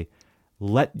and they say,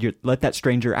 let that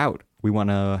stranger out. We want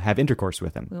to have intercourse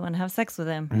with him. We want to have sex with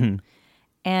him.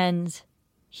 And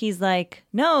he's like,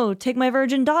 no, take my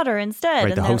virgin daughter instead. Right,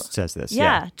 And the they're- host says this.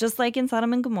 Yeah, just like in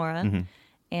Sodom and Gomorrah.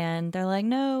 And they're like,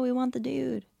 no, we want the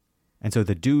dude. And so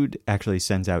the dude actually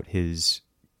sends out his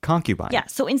concubine. Yeah,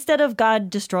 so instead of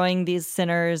God destroying these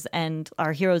sinners and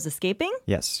our heroes escaping,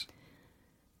 Yes.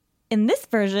 in this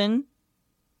version,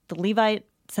 the Levite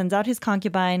sends out his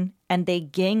concubine and they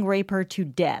gang rape her to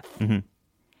death.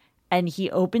 And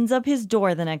he opens up his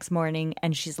door the next morning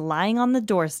and she's lying on the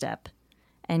doorstep.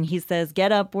 And he says,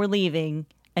 get up, we're leaving.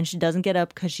 And she doesn't get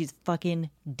up because she's fucking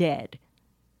dead.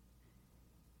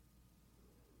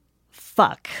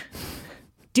 Fuck.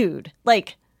 Dude,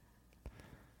 like,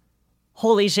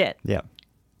 holy shit. Yeah.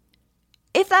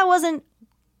 If that wasn't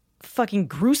fucking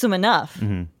gruesome enough,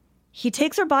 he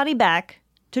takes her body back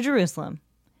to Jerusalem,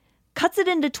 cuts it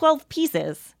into 12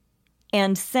 pieces,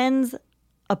 and sends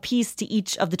a piece to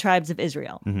each of the tribes of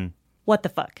Israel. What the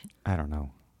fuck? I don't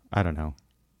know.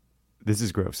 This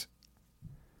is gross.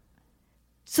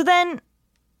 So then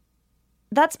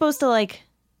that's supposed to like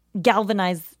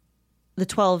galvanize the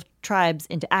 12 tribes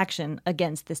into action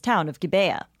against this town of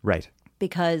Gibeah Right.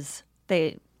 because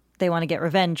they want to get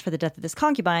revenge for the death of this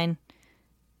concubine,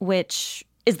 which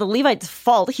is the Levite's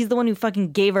fault. He's the one who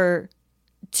fucking gave her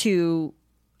to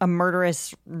a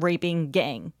murderous raping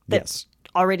gang that Yes.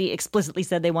 already explicitly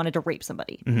said they wanted to rape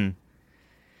somebody.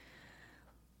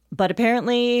 But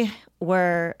apparently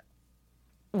we're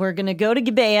going to go to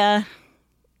Gibeah.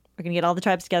 We're going to get all the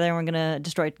tribes together and we're going to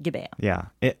destroy Gibeah. Yeah.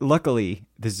 Luckily,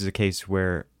 this is a case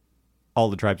where all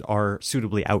the tribes are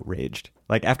suitably outraged.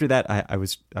 Like after that, I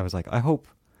was like, I hope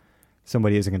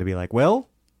somebody isn't going to be like, well,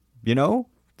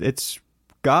 it's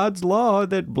God's law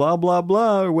that blah, blah,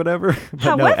 blah, or whatever. But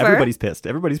However, no, everybody's pissed.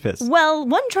 Everybody's pissed. Well,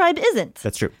 one tribe isn't.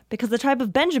 That's true. Because the tribe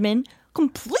of Benjamin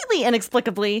completely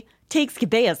inexplicably takes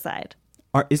Gibeah's side.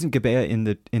 Isn't Gibeah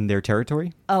in their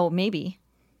territory? Oh, maybe.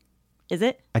 Is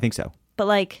it? I think so.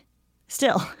 But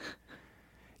still.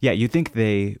 Yeah, you'd think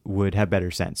they would have better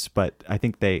sense, but I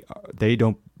think they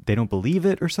don't believe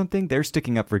it or something. They're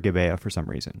sticking up for Gibeah for some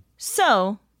reason.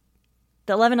 So,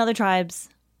 the 11 other tribes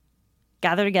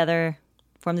gather together,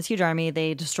 form this huge army.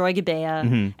 They destroy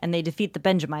Gibeah, and they defeat the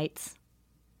Benjamites.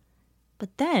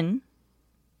 But then,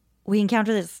 we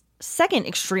encounter this second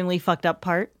extremely fucked up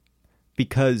part.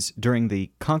 Because during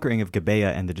the conquering of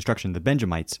Gibeah and the destruction of the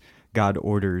Benjamites, God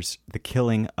orders the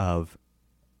killing of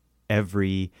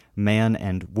every man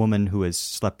and woman who has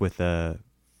slept with a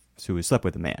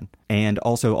man. And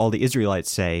also all the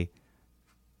Israelites say,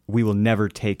 we will never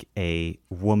take a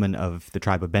woman of the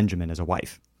tribe of Benjamin as a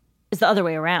wife. It's the other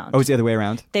way around. Oh, it's the other way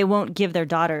around? They won't give their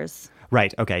daughters.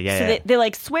 Right, okay, yeah, So yeah.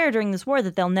 they swear during this war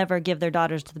that they'll never give their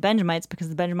daughters to the Benjamites because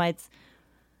the Benjamites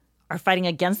are fighting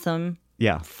against them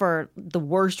for the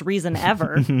worst reason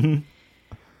ever.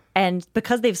 And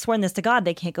because they've sworn this to God,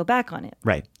 they can't go back on it.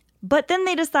 Right. But then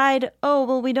they decide, oh,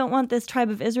 well, we don't want this tribe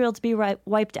of Israel to be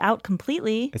wiped out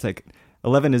completely. It's like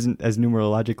 11 isn't as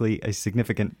numerologically a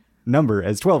significant number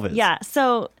as 12 is. Yeah,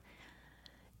 so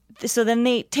then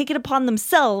they take it upon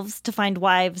themselves to find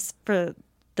wives for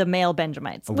the male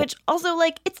Benjamites, which also,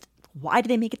 why do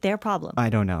they make it their problem? I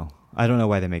don't know. I don't know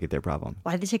why they make it their problem.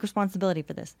 Why do they take responsibility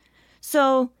for this?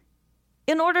 So,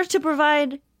 in order to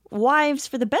provide wives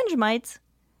for the Benjamites,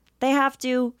 they have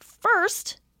to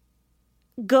first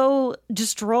go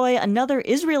destroy another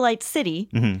Israelite city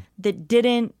that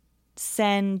didn't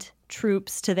send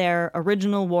troops to their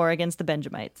original war against the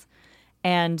Benjamites.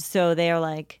 And so they are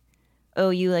like, oh,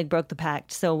 you broke the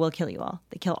pact, so we'll kill you all.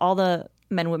 They kill all the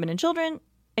men, women, and children,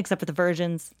 except for the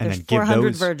virgins. And There's then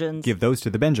 400 virgins. Give those to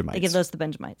the Benjamites. They give those to the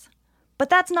Benjamites. But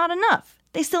that's not enough.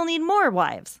 They still need more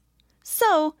wives.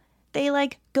 So they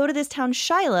go to this town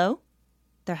Shiloh.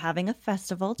 They're having a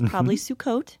festival. It's probably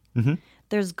Sukkot.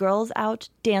 There's girls out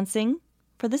dancing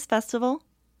for this festival,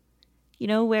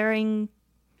 wearing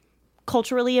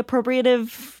culturally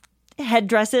appropriative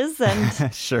headdresses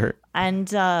and sure. And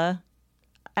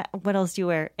what else do you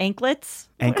wear? Anklets?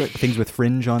 Things with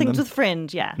fringe on them. Things with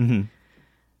fringe, yeah.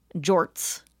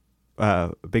 Jorts.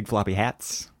 Big floppy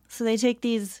hats. So they take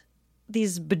these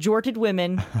bejorted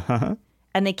women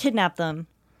and they kidnap them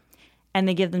and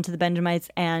they give them to the Benjamites.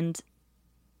 And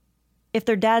if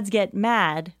their dads get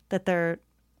mad that their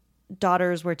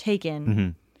daughters were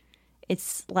taken,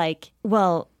 it's like,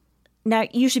 well, now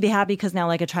you should be happy because now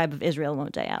a tribe of Israel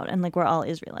won't die out and we're all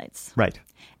Israelites. Right.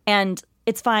 And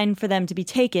it's fine for them to be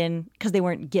taken because they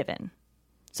weren't given.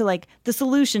 So the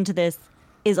solution to this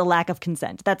is a lack of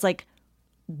consent. That's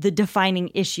the defining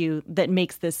issue that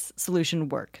makes this solution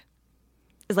work.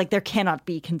 Is there cannot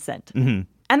be consent. And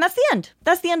that's the end.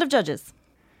 That's the end of Judges.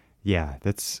 Yeah,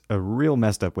 that's a real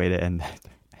messed up way to end that.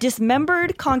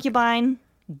 Dismembered concubine,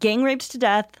 gang raped to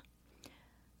death,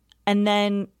 and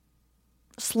then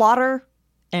slaughter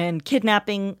and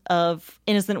kidnapping of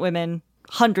innocent women,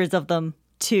 hundreds of them,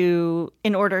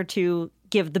 in order to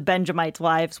give the Benjamites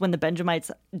wives when the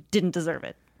Benjamites didn't deserve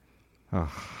it. Oh.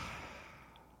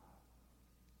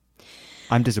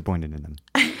 I'm disappointed in them.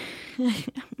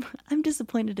 I'm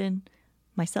disappointed in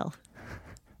myself.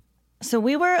 So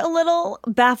we were a little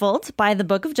baffled by the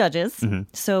book of Judges.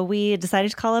 So we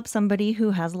decided to call up somebody who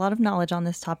has a lot of knowledge on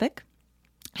this topic.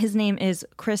 His name is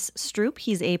Chris Stroop.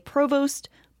 He's a provost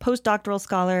postdoctoral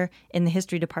scholar in the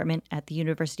history department at the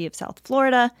University of South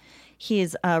Florida.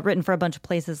 He's written for a bunch of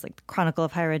places like Chronicle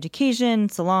of Higher Education,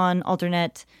 Salon,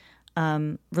 Alternet,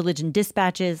 Religion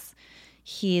Dispatches.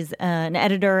 He's an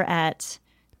editor at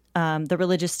the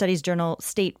religious studies journal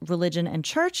State, Religion, and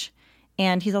Church.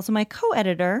 And he's also my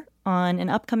co-editor on an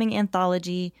upcoming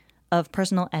anthology of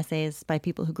personal essays by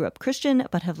people who grew up Christian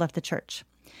but have left the church.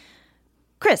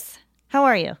 Chris, how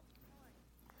are you?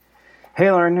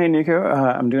 Hey, Lauren. Hey, Nico.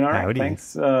 I'm doing all right. Howdy.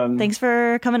 Thanks. Thanks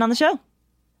for coming on the show.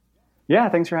 Yeah,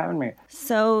 thanks for having me.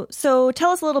 So tell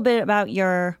us a little bit about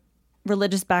your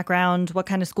religious background, what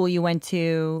kind of school you went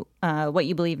to, what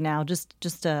you believe now. Just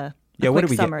a quick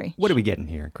summary. What are we getting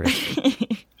here, Chris?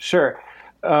 Sure.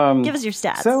 Give us your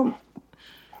stats. So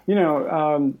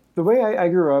The way I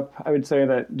grew up, I would say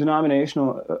that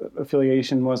denominational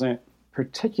affiliation wasn't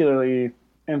particularly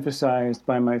emphasized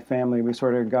by my family. We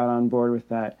sort of got on board with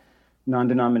that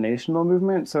non-denominational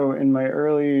movement. So in my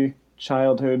early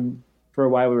childhood, for a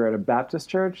while we were at a Baptist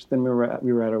church, then we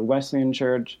were at a Wesleyan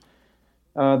church,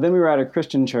 then we were at a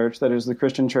Christian church, that is the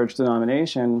Christian church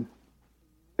denomination,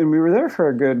 and we were there for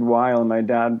a good while. My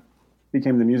dad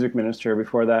became the music minister.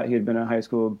 Before that, he had been a high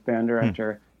school band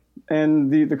director. And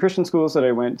the Christian schools that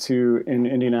I went to in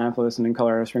Indianapolis and in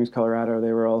Colorado Springs, Colorado,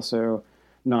 they were also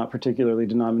not particularly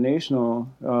denominational.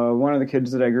 One of the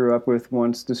kids that I grew up with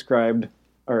once described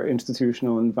our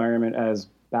institutional environment as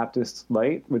Baptist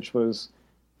light, which was,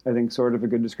 I think, sort of a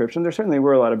good description. There certainly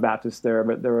were a lot of Baptists there,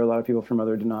 but there were a lot of people from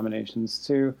other denominations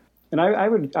too. And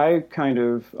I kind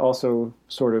of also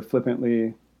sort of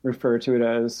flippantly refer to it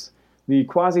as the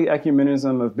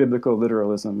quasi-ecumenism of biblical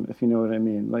literalism, if you know what I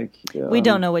mean. Like we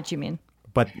don't know what you mean.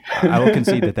 But I will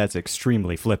concede that that's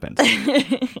extremely flippant.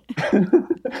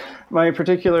 My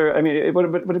particular, I mean,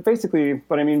 but basically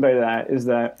what I mean by that is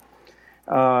that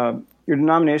your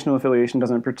denominational affiliation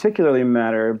doesn't particularly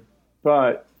matter,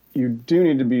 but you do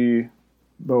need to be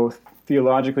both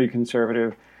theologically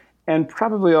conservative and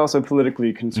probably also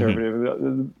politically conservative.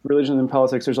 Mm-hmm. Religion and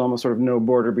politics, there's almost sort of no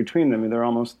border between them. They're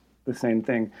almost the same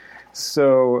thing.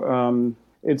 So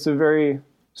it's a very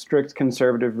strict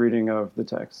conservative reading of the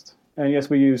text. And yes,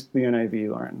 we used the NIV,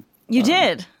 Lauren. You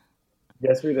did?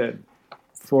 Yes, we did.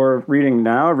 For reading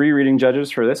now, rereading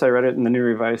Judges for this, I read it in the New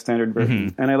Revised Standard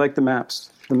Version. Mm-hmm. And I like the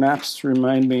maps. The maps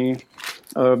remind me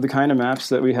of the kind of maps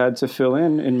that we had to fill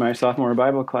in my sophomore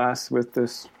Bible class with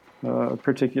this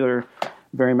particular,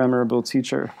 very memorable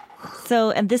teacher.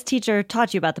 So, and this teacher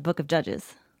taught you about the book of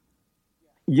Judges?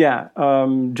 Yeah.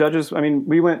 Judges, I mean,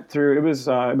 we went through, it was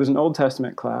an Old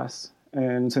Testament class.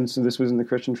 And since this was in the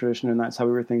Christian tradition and that's how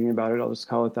we were thinking about it, I'll just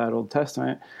call it that, Old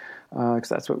Testament, because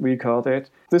that's what we called it.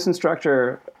 This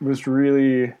instructor was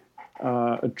really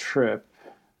a trip.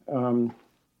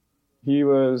 He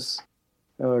was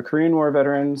a Korean War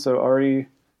veteran, so already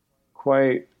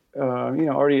quite,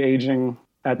 already aging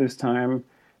at this time.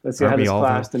 Let's see, I had this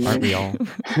class. Aren't we all?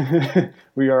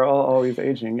 We are all always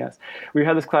aging, yes. We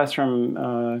had this class from,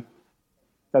 that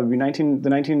would be the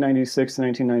 1996 to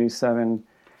 1997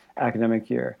 academic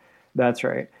year. That's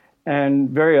right. And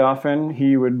very often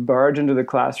he would barge into the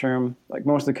classroom, like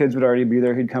most of the kids would already be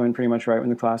there. He'd come in pretty much right when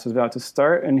the class was about to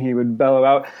start, and he would bellow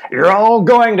out, "You're all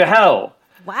going to hell!"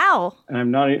 Wow. And I'm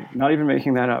not even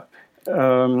making that up.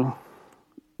 It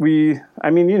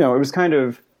was kind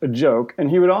of a joke. And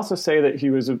he would also say that he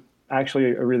was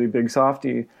actually a really big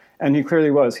softie, and he clearly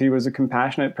was. He was a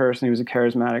compassionate person. He was a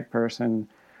charismatic person.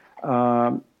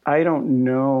 I don't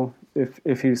know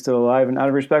if he's still alive, and out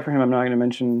of respect for him, I'm not going to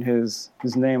mention his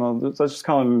name. Let's just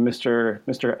call him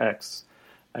Mr. X.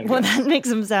 Well, that makes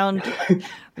him sound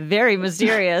very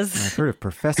mysterious. I've heard of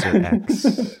Professor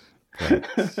X.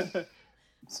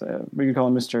 So we could call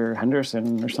him Mr.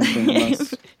 Henderson or something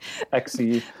less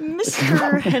X-y.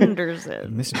 Mr.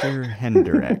 Henderson. Mr.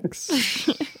 Henderex.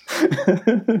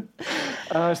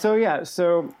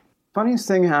 So funniest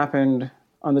thing happened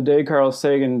on the day Carl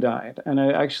Sagan died. And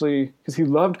I actually, because he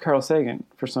loved Carl Sagan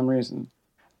for some reason,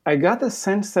 I got the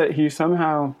sense that he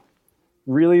somehow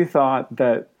really thought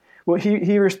that, well,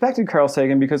 he respected Carl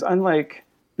Sagan because unlike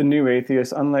the new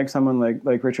atheists, unlike someone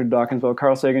like Richard Dawkins, well,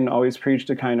 Carl Sagan always preached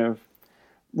a kind of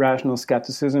rational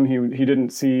skepticism. He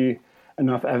didn't see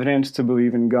enough evidence to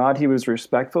believe in God. He was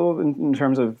respectful in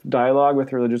terms of dialogue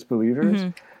with religious believers.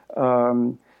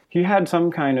 Mm-hmm. He had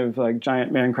some kind of like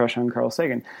giant man crush on Carl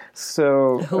Sagan.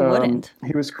 So who wouldn't?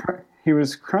 He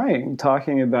was crying,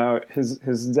 talking about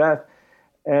his death,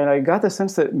 and I got the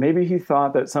sense that maybe he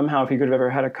thought that somehow if he could have ever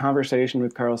had a conversation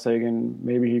with Carl Sagan,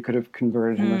 maybe he could have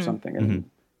converted him or something, and,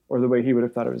 or the way he would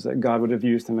have thought it was that God would have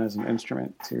used him as an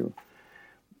instrument to,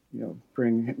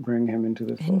 bring him into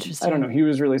the fold. Interesting. I don't know. He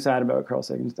was really sad about Carl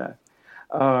Sagan's death.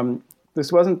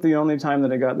 This wasn't the only time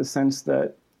that I got the sense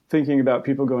that thinking about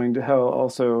people going to hell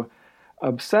also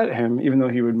upset him, even though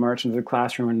he would march into the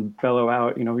classroom and bellow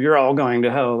out, "You're all going to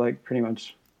hell," like pretty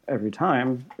much every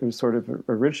time. It was sort of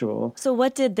a ritual. So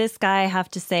what did this guy have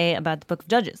to say about the Book of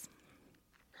Judges?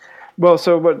 Well,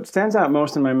 so what stands out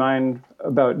most in my mind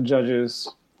about Judges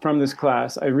from this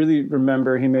class, I really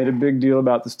remember he made a big deal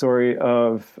about the story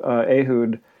of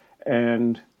Ehud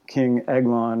and King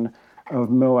Eglon of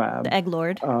Moab. The Egg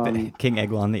Lord. King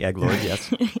Eglon, the Egg Lord,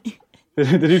 yes.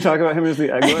 Did you talk about him as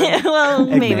the Egg Lord? Well,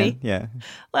 Eggman, maybe. Yeah.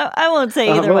 Well, I won't say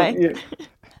either way.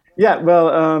 Yeah,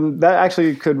 that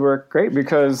actually could work great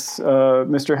because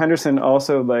Mr. Henderson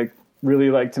also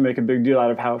really liked to make a big deal out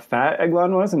of how fat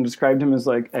Eglon was and described him as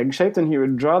like egg-shaped, and he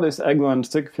would draw this Eglon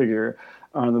stick figure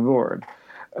on the board.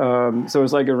 So it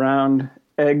was like a round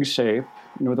egg shape,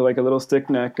 with like a little stick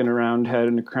neck and a round head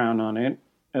and a crown on it,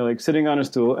 and like sitting on a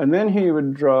stool. And then he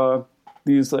would draw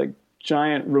these like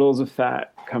giant rolls of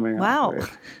fat coming Wow.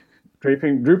 off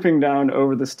it, drooping down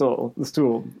over the stool.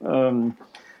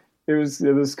 It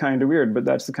was kind of weird, but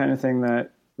that's the kind of thing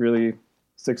that really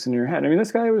sticks in your head. I mean,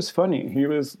 this guy was funny. He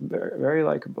was very, very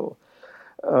likable.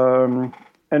 And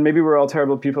maybe we're all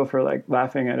terrible people for like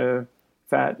laughing at a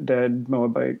fat, dead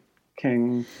Moabite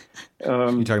king.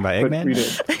 You talking about Eggman? We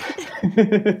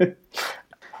did.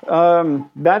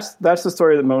 That's the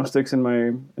story that most sticks in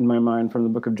my mind from the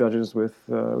Book of Judges with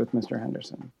Mr.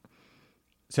 Henderson.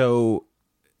 So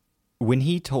when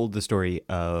he told the story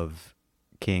of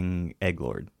King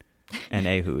Egglord and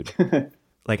Ehud,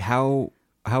 like how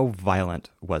violent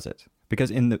was it?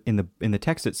 Because in the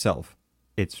text itself,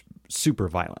 it's super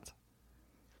violent.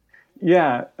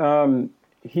 Yeah,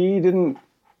 he didn't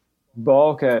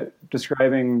balk at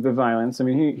describing the violence. I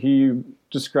mean, he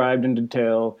described in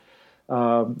detail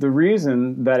the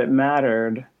reason that it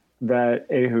mattered that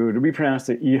Ehud, we pronounced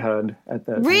it Ehud at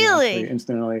that time. Really? Actually,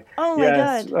 incidentally. Oh my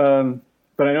God.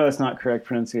 But I know that's not correct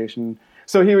pronunciation.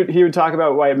 So he would talk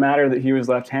about why it mattered that he was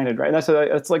left-handed, right? And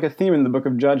that's like a theme in the Book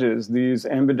of Judges, these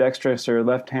ambidextrous or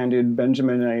left-handed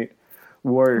Benjaminite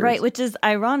warriors. Right, which is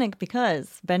ironic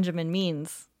because Benjamin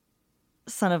means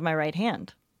son of my right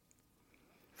hand.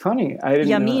 Funny, I didn't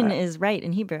know Yamin that. is right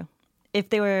in Hebrew.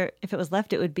 If it was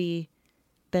left, it would be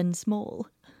Ben Small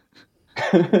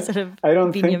instead of I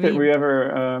don't think that Binyamin. we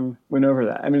ever went over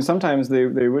that. I mean, sometimes they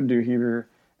would do Hebrew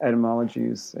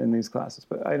etymologies in these classes,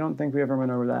 but I don't think we ever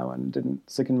went over that one. It didn't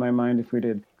stick in my mind if we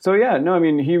did. So yeah, no, I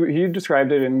mean, he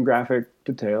described it in graphic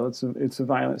detail. It's a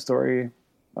violent story.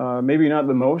 Maybe not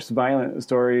the most violent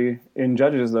story in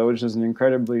Judges, though, which is an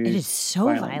incredibly It is so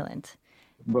violent.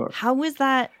 book. How was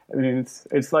that? I mean,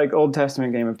 it's like Old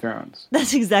Testament Game of Thrones.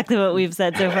 That's exactly what we've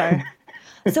said so far.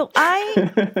 So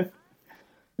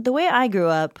the way I grew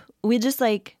up, we just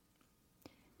like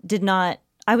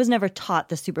I was never taught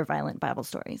the super violent Bible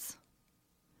stories.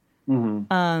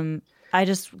 Mm-hmm. I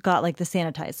just got like the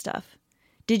sanitized stuff.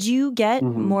 Did you get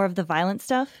more of the violent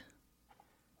stuff?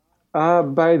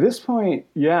 By this point,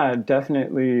 yeah,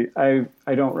 definitely. I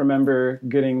don't remember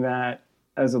getting that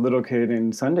as a little kid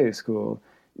in Sunday school,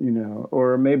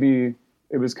 or maybe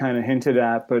it was kind of hinted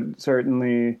at, but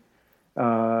certainly,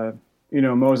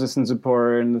 Moses and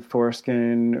Zipporah and the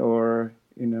foreskin, or,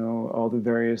 all the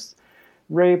various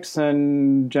rapes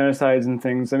and genocides and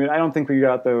things. I mean, I don't think we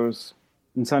got those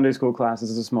in Sunday school classes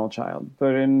as a small child,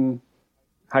 but in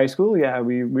high school, yeah,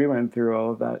 we went through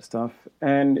all of that stuff,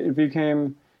 and it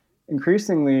became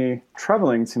increasingly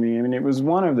troubling to me. I mean, it was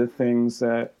one of the things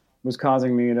that was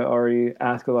causing me to already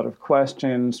ask a lot of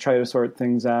questions, try to sort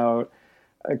things out.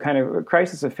 A kind of a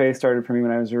crisis of faith started for me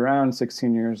when I was around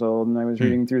 16 years old, and I was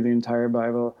reading through the entire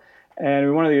Bible.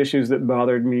 And one of the issues that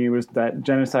bothered me was that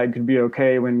genocide could be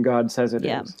okay when God says it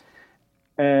is.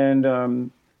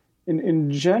 And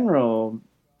in general,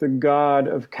 the God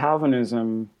of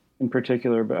Calvinism in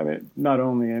particular, but I mean, not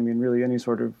only, I mean, really any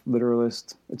sort of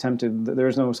literalist attempted,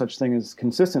 there's no such thing as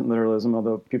consistent literalism,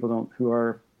 although people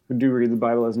who do read the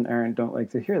Bible as an errant don't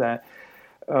like to hear that.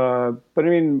 But I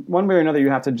mean, one way or another, you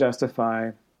have to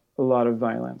justify a lot of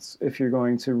violence if you're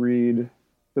going to read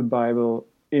the Bible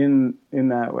in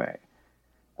that way.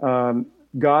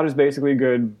 God is basically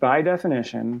good by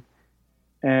definition,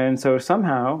 and so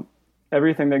somehow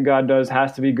everything that God does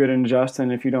has to be good and just,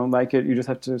 and if you don't like it, you just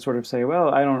have to sort of say, well,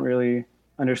 I don't really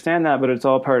understand that, but it's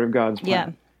all part of God's plan.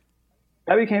 Yeah.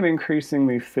 That became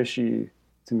increasingly fishy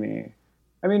to me.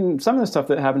 I mean, some of the stuff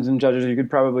that happens in Judges you could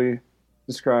probably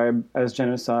describe as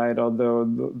genocide, although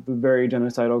the very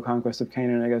genocidal conquest of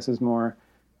Canaan, I guess, is more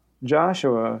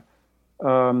Joshua.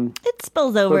 It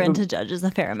spills over into Judges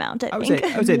a fair amount, I think.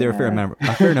 I would say there are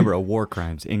a fair number of war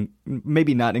crimes,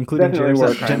 maybe not including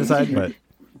genocide, but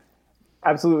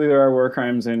absolutely there are war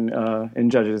crimes in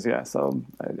Judges. Yeah, so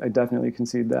I definitely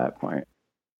concede that point.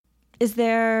 Is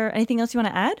there anything else you want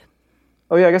to add?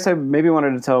 Oh yeah, I guess I maybe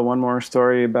wanted to tell one more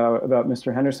story about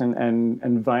Mr. Henderson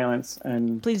and violence,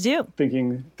 and Please do.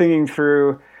 Thinking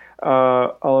through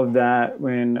all of that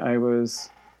when I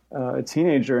was a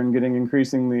teenager and getting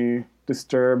increasingly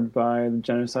disturbed by the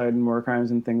genocide and war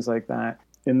crimes and things like that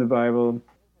in the Bible.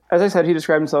 As I said, he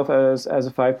described himself as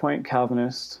a 5-point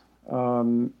Calvinist,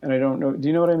 and I don't know. Do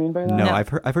you know what I mean by that? No. I've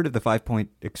heard of the 5-point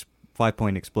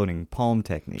exploding palm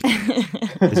technique.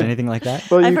 Is there anything like that?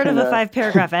 Well, I've heard of a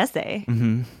 5-paragraph essay.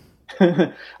 Mm-hmm.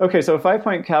 Okay, so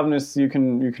 5-point Calvinists you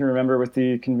can remember with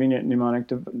the convenient mnemonic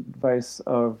device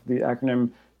of the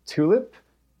acronym TULIP,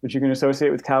 which you can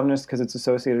associate with Calvinists because it's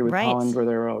associated with Right. Holland, where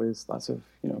there were always lots of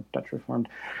Dutch Reformed.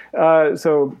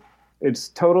 So it's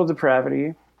total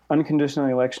depravity, unconditional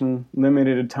election,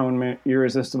 limited atonement,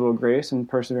 irresistible grace, and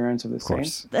perseverance of the Of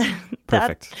course. saints.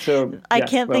 Perfect. So I yeah,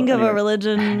 can't well, think of a anyway.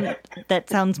 religion that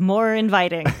sounds more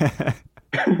inviting.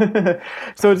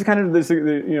 So it's kind of this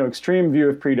extreme view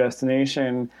of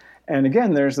predestination, and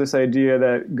again, there's this idea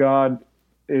that God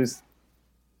is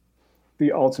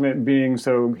the ultimate being,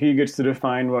 so he gets to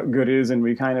define what good is, and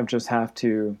we kind of just have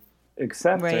to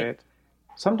accept Right. it.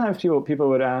 Sometimes people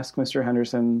would ask Mr.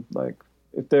 Henderson, like,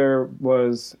 if there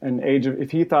was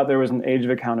if he thought there was an age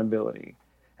of accountability.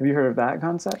 Have you heard of that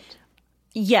concept?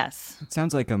 Yes. It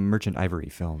sounds like a Merchant Ivory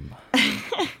film.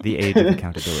 The Age of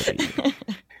Accountability.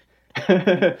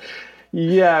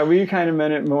 Yeah, we kind of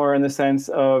meant it more in the sense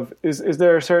of, is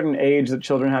there a certain age that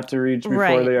children have to reach before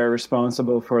Right. they are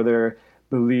responsible for their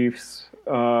beliefs?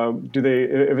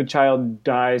 If a child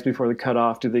dies before the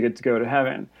cutoff, do they get to go to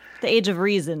heaven? The age of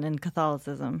reason in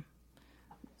Catholicism.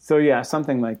 So yeah,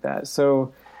 something like that.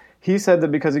 So he said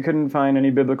that because he couldn't find any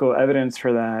biblical evidence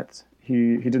for that,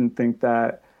 he didn't think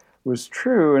that was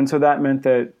true. And so that meant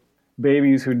that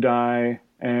babies who die,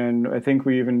 and I think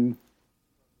we even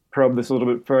probe this a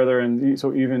little bit further, and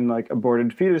so even like aborted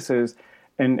fetuses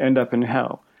and end up in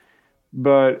hell.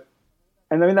 And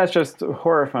I mean, that's just a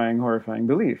horrifying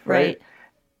belief, right? Right.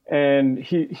 And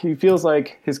he feels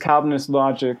like his Calvinist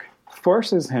logic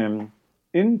forces him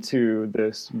into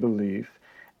this belief.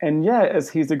 And yet, as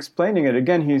he's explaining it,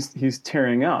 again, he's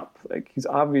tearing up. Like, he's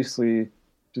obviously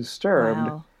disturbed,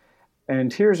 Wow.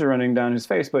 and tears are running down his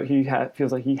face, but he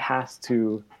feels like he has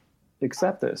to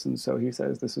accept this. And so he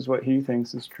says this is what he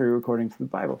thinks is true according to the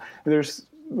Bible. There's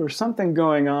something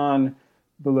going on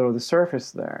below the surface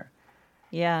there.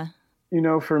 Yeah.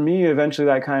 For me, eventually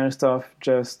that kind of stuff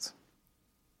just,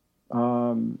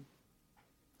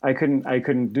 I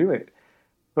couldn't do it.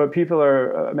 But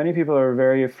many people are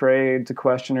very afraid to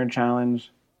question or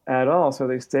challenge at all, so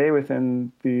they stay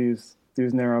within these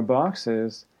narrow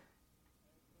boxes.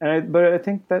 But I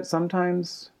think that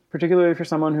sometimes, particularly for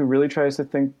someone who really tries to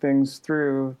think things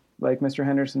through, like Mr.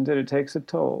 Henderson did, it takes a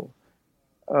toll.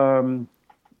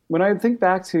 When I think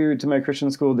back to my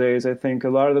Christian school days, I think a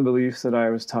lot of the beliefs that I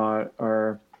was taught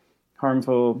are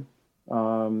harmful,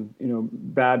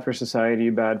 bad for society,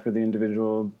 bad for the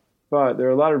individual. But there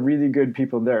are a lot of really good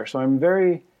people there. So I'm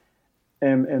very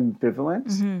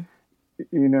ambivalent.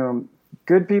 Mm-hmm.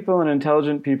 Good people and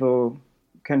intelligent people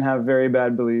can have very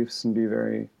bad beliefs and be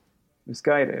very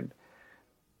misguided.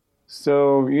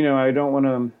 So, I don't want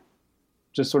to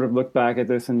just sort of look back at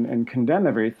this and condemn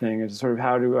everything. It's sort of,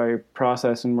 how do I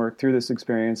process and work through this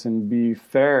experience and be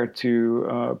fair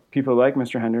to people like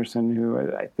Mr. Henderson, who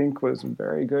I think was a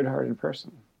very good-hearted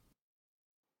person.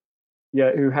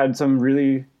 Yeah, who had some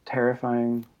really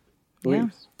terrifying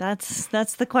beliefs. Yeah,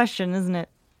 that's the question, isn't it?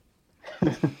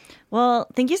 Well,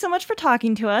 thank you so much for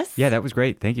talking to us. Yeah, that was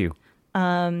great. Thank you.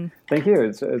 Thank you.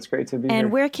 It's great to be here. And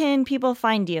where can people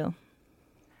find you?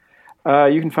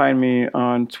 You can find me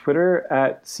on Twitter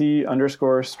at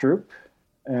C_Stroop.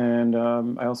 And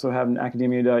I also have an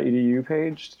academia.edu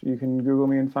page you can Google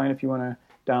me and find if you want to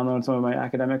download some of my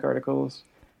academic articles.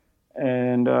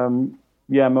 And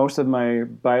most of my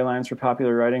bylines for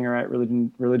popular writing are at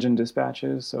Religion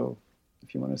Dispatches. So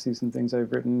if you want to see some things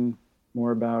I've written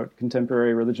more about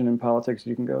contemporary religion and politics,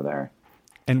 you can go there.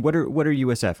 And what are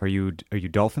USF? Are you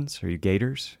Dolphins? Are you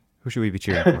Gators? Who should we be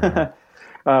cheering for here?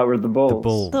 We're the Bulls. The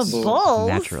Bulls. The Bulls?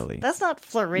 Naturally. That's not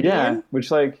Floridian. Yeah,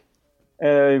 which I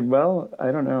don't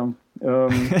know.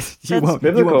 you won't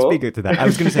speak to that. I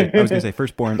was going to say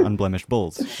firstborn unblemished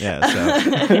bulls.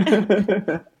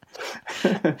 Yeah.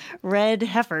 So. Red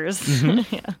heifers.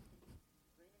 Mm-hmm. Yeah.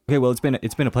 Okay. Well, it's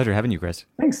been a pleasure having you, Chris.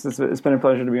 Thanks. It's been a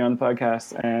pleasure to be on the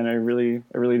podcast, and I really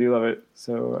do love it.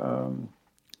 So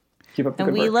keep up the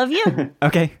And good we work. love you.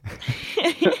 Okay.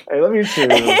 I love you too.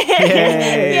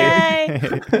 Yay.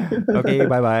 Okay.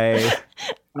 Bye.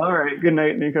 All right. Good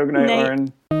night, Nico. Good night, Night.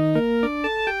 Lauren.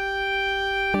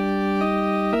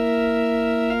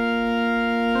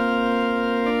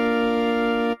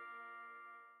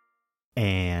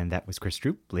 And that was Chris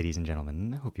Stroop, ladies and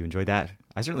gentlemen. Hope you enjoyed that.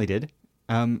 I certainly did.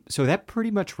 So that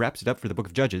pretty much wraps it up for the Book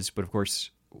of Judges. But of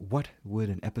course, what would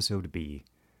an episode be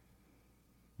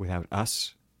without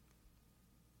us,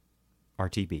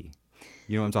 RTB?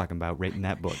 You know what I'm talking about, rating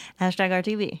that book.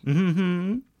 #RTB.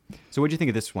 Mm-hmm. So what do you think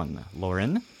of this one,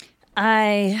 Lauren?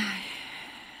 I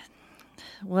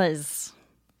was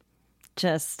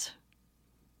just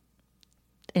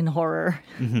in horror.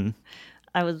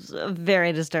 I was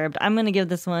very disturbed. I'm going to give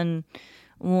this one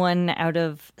 1 out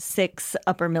of 6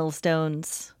 upper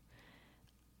millstones.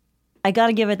 I got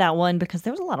to give it that one because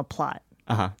there was a lot of plot.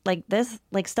 Like this,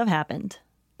 like stuff happened.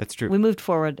 That's true. We moved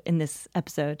forward in this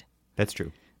episode. That's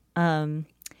true.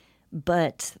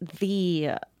 But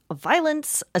the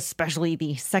violence, especially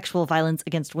the sexual violence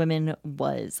against women,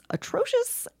 was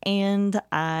atrocious, and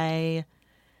my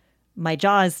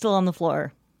jaw is still on the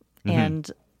floor. And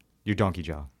Your donkey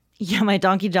jaw. yeah, my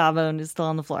donkey jawbone is still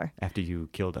on the floor. After you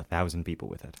killed 1,000 people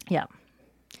with it. Yeah.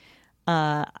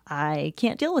 I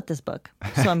can't deal with this book,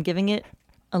 so I'm giving it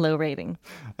a low rating.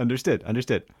 Understood.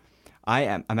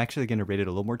 I'm actually going to rate it a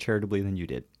little more charitably than you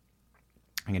did.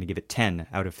 I'm going to give it 10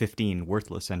 out of 15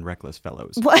 worthless and reckless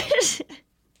fellows. What?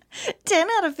 10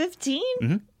 out of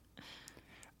 15?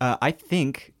 I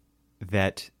think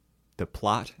that the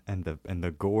plot and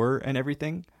the gore and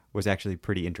everything was actually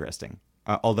pretty interesting.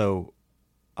 Although,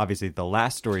 obviously, the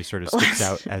last story sort of sticks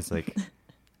out as like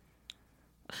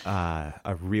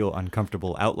a real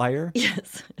uncomfortable outlier.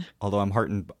 Yes. Although I'm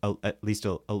heartened at least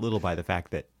a little by the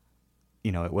fact that,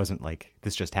 you know, it wasn't like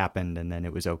this just happened and then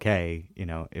it was okay. You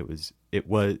know, it was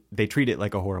they treat it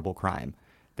like a horrible crime.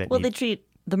 They treat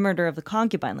the murder of the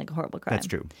concubine like a horrible crime. That's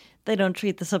true. They don't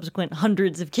treat the subsequent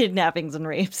hundreds of kidnappings and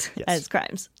rapes as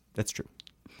crimes. That's true.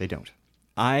 They don't.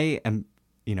 I am,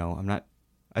 you know,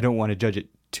 I don't want to judge it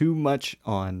too much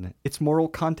on its moral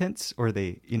contents or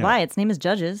Why? Its name is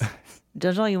Judges.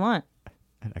 Judge all you want.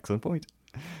 An excellent point.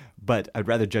 But I'd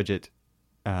rather judge it,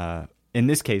 in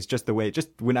this case, just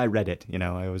when I read it, you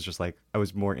know, I was just like, I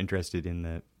was more interested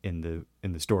in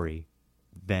the story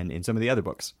than in some of the other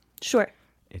books. Sure.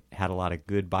 It had a lot of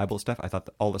good Bible stuff. I thought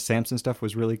all the Samson stuff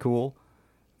was really cool.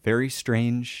 Very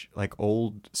strange, like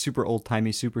super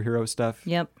old-timey superhero stuff.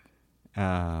 Yep.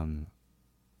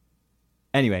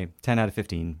 Anyway, 10 out of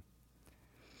 15.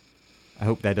 I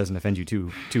hope that doesn't offend you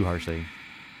too harshly.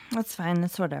 That's fine.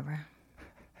 That's whatever.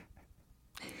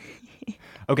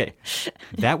 Okay,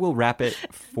 that will wrap it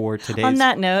for today's... On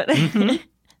that note,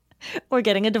 we're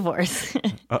getting a divorce.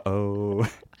 Uh-oh.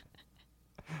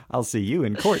 I'll see you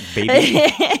in court,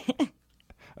 baby.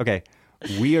 Okay,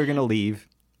 we are going to leave,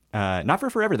 not for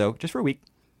forever, though, just for a week.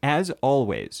 As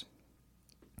always,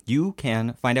 you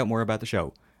can find out more about the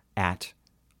show at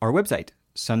our website,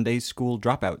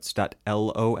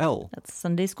 SundaySchoolDropouts.lol. That's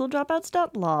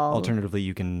SundaySchoolDropouts.lol. Alternatively,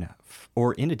 you can,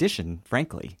 or in addition,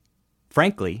 frankly,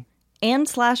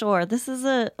 and/or. This is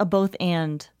a both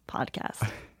and podcast.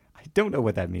 I don't know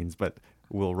what that means, but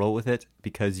we'll roll with it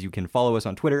because you can follow us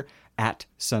on Twitter at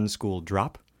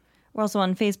SunSchoolDrop. We're also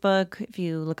on Facebook if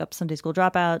you look up Sunday School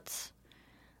Dropouts.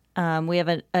 We have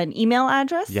an email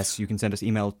address. Yes, you can send us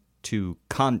email to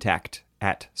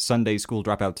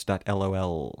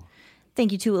contact@SundaySchoolDropouts.lol.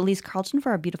 Thank you to Elise Carlton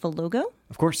for our beautiful logo.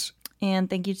 Of course. And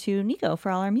thank you to Nico for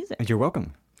all our music. You're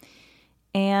welcome.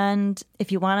 And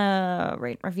if you want to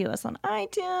rate and review us on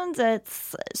iTunes,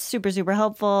 it's super, super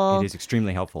helpful. It is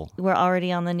extremely helpful. We're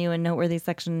already on the new and noteworthy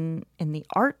section in the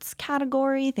arts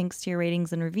category, thanks to your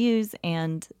ratings and reviews.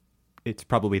 And it's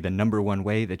probably the number one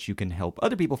way that you can help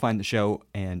other people find the show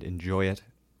and enjoy it,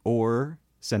 or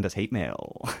send us hate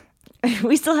mail.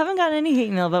 We still haven't gotten any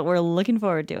hate mail, but we're looking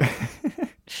forward to it.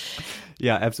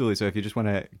 Yeah, absolutely. So if you just want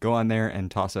to go on there and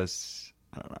toss us,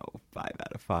 I don't know, 5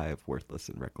 out of 5 worthless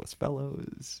and reckless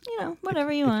fellows. You know,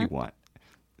 whatever you want. If you want.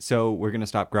 So we're going to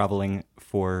stop groveling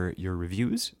for your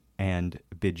reviews and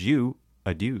bid you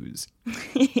adieus.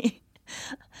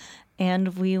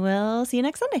 And we will see you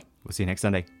next Sunday. We'll see you next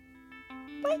Sunday.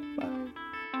 Bye. Bye.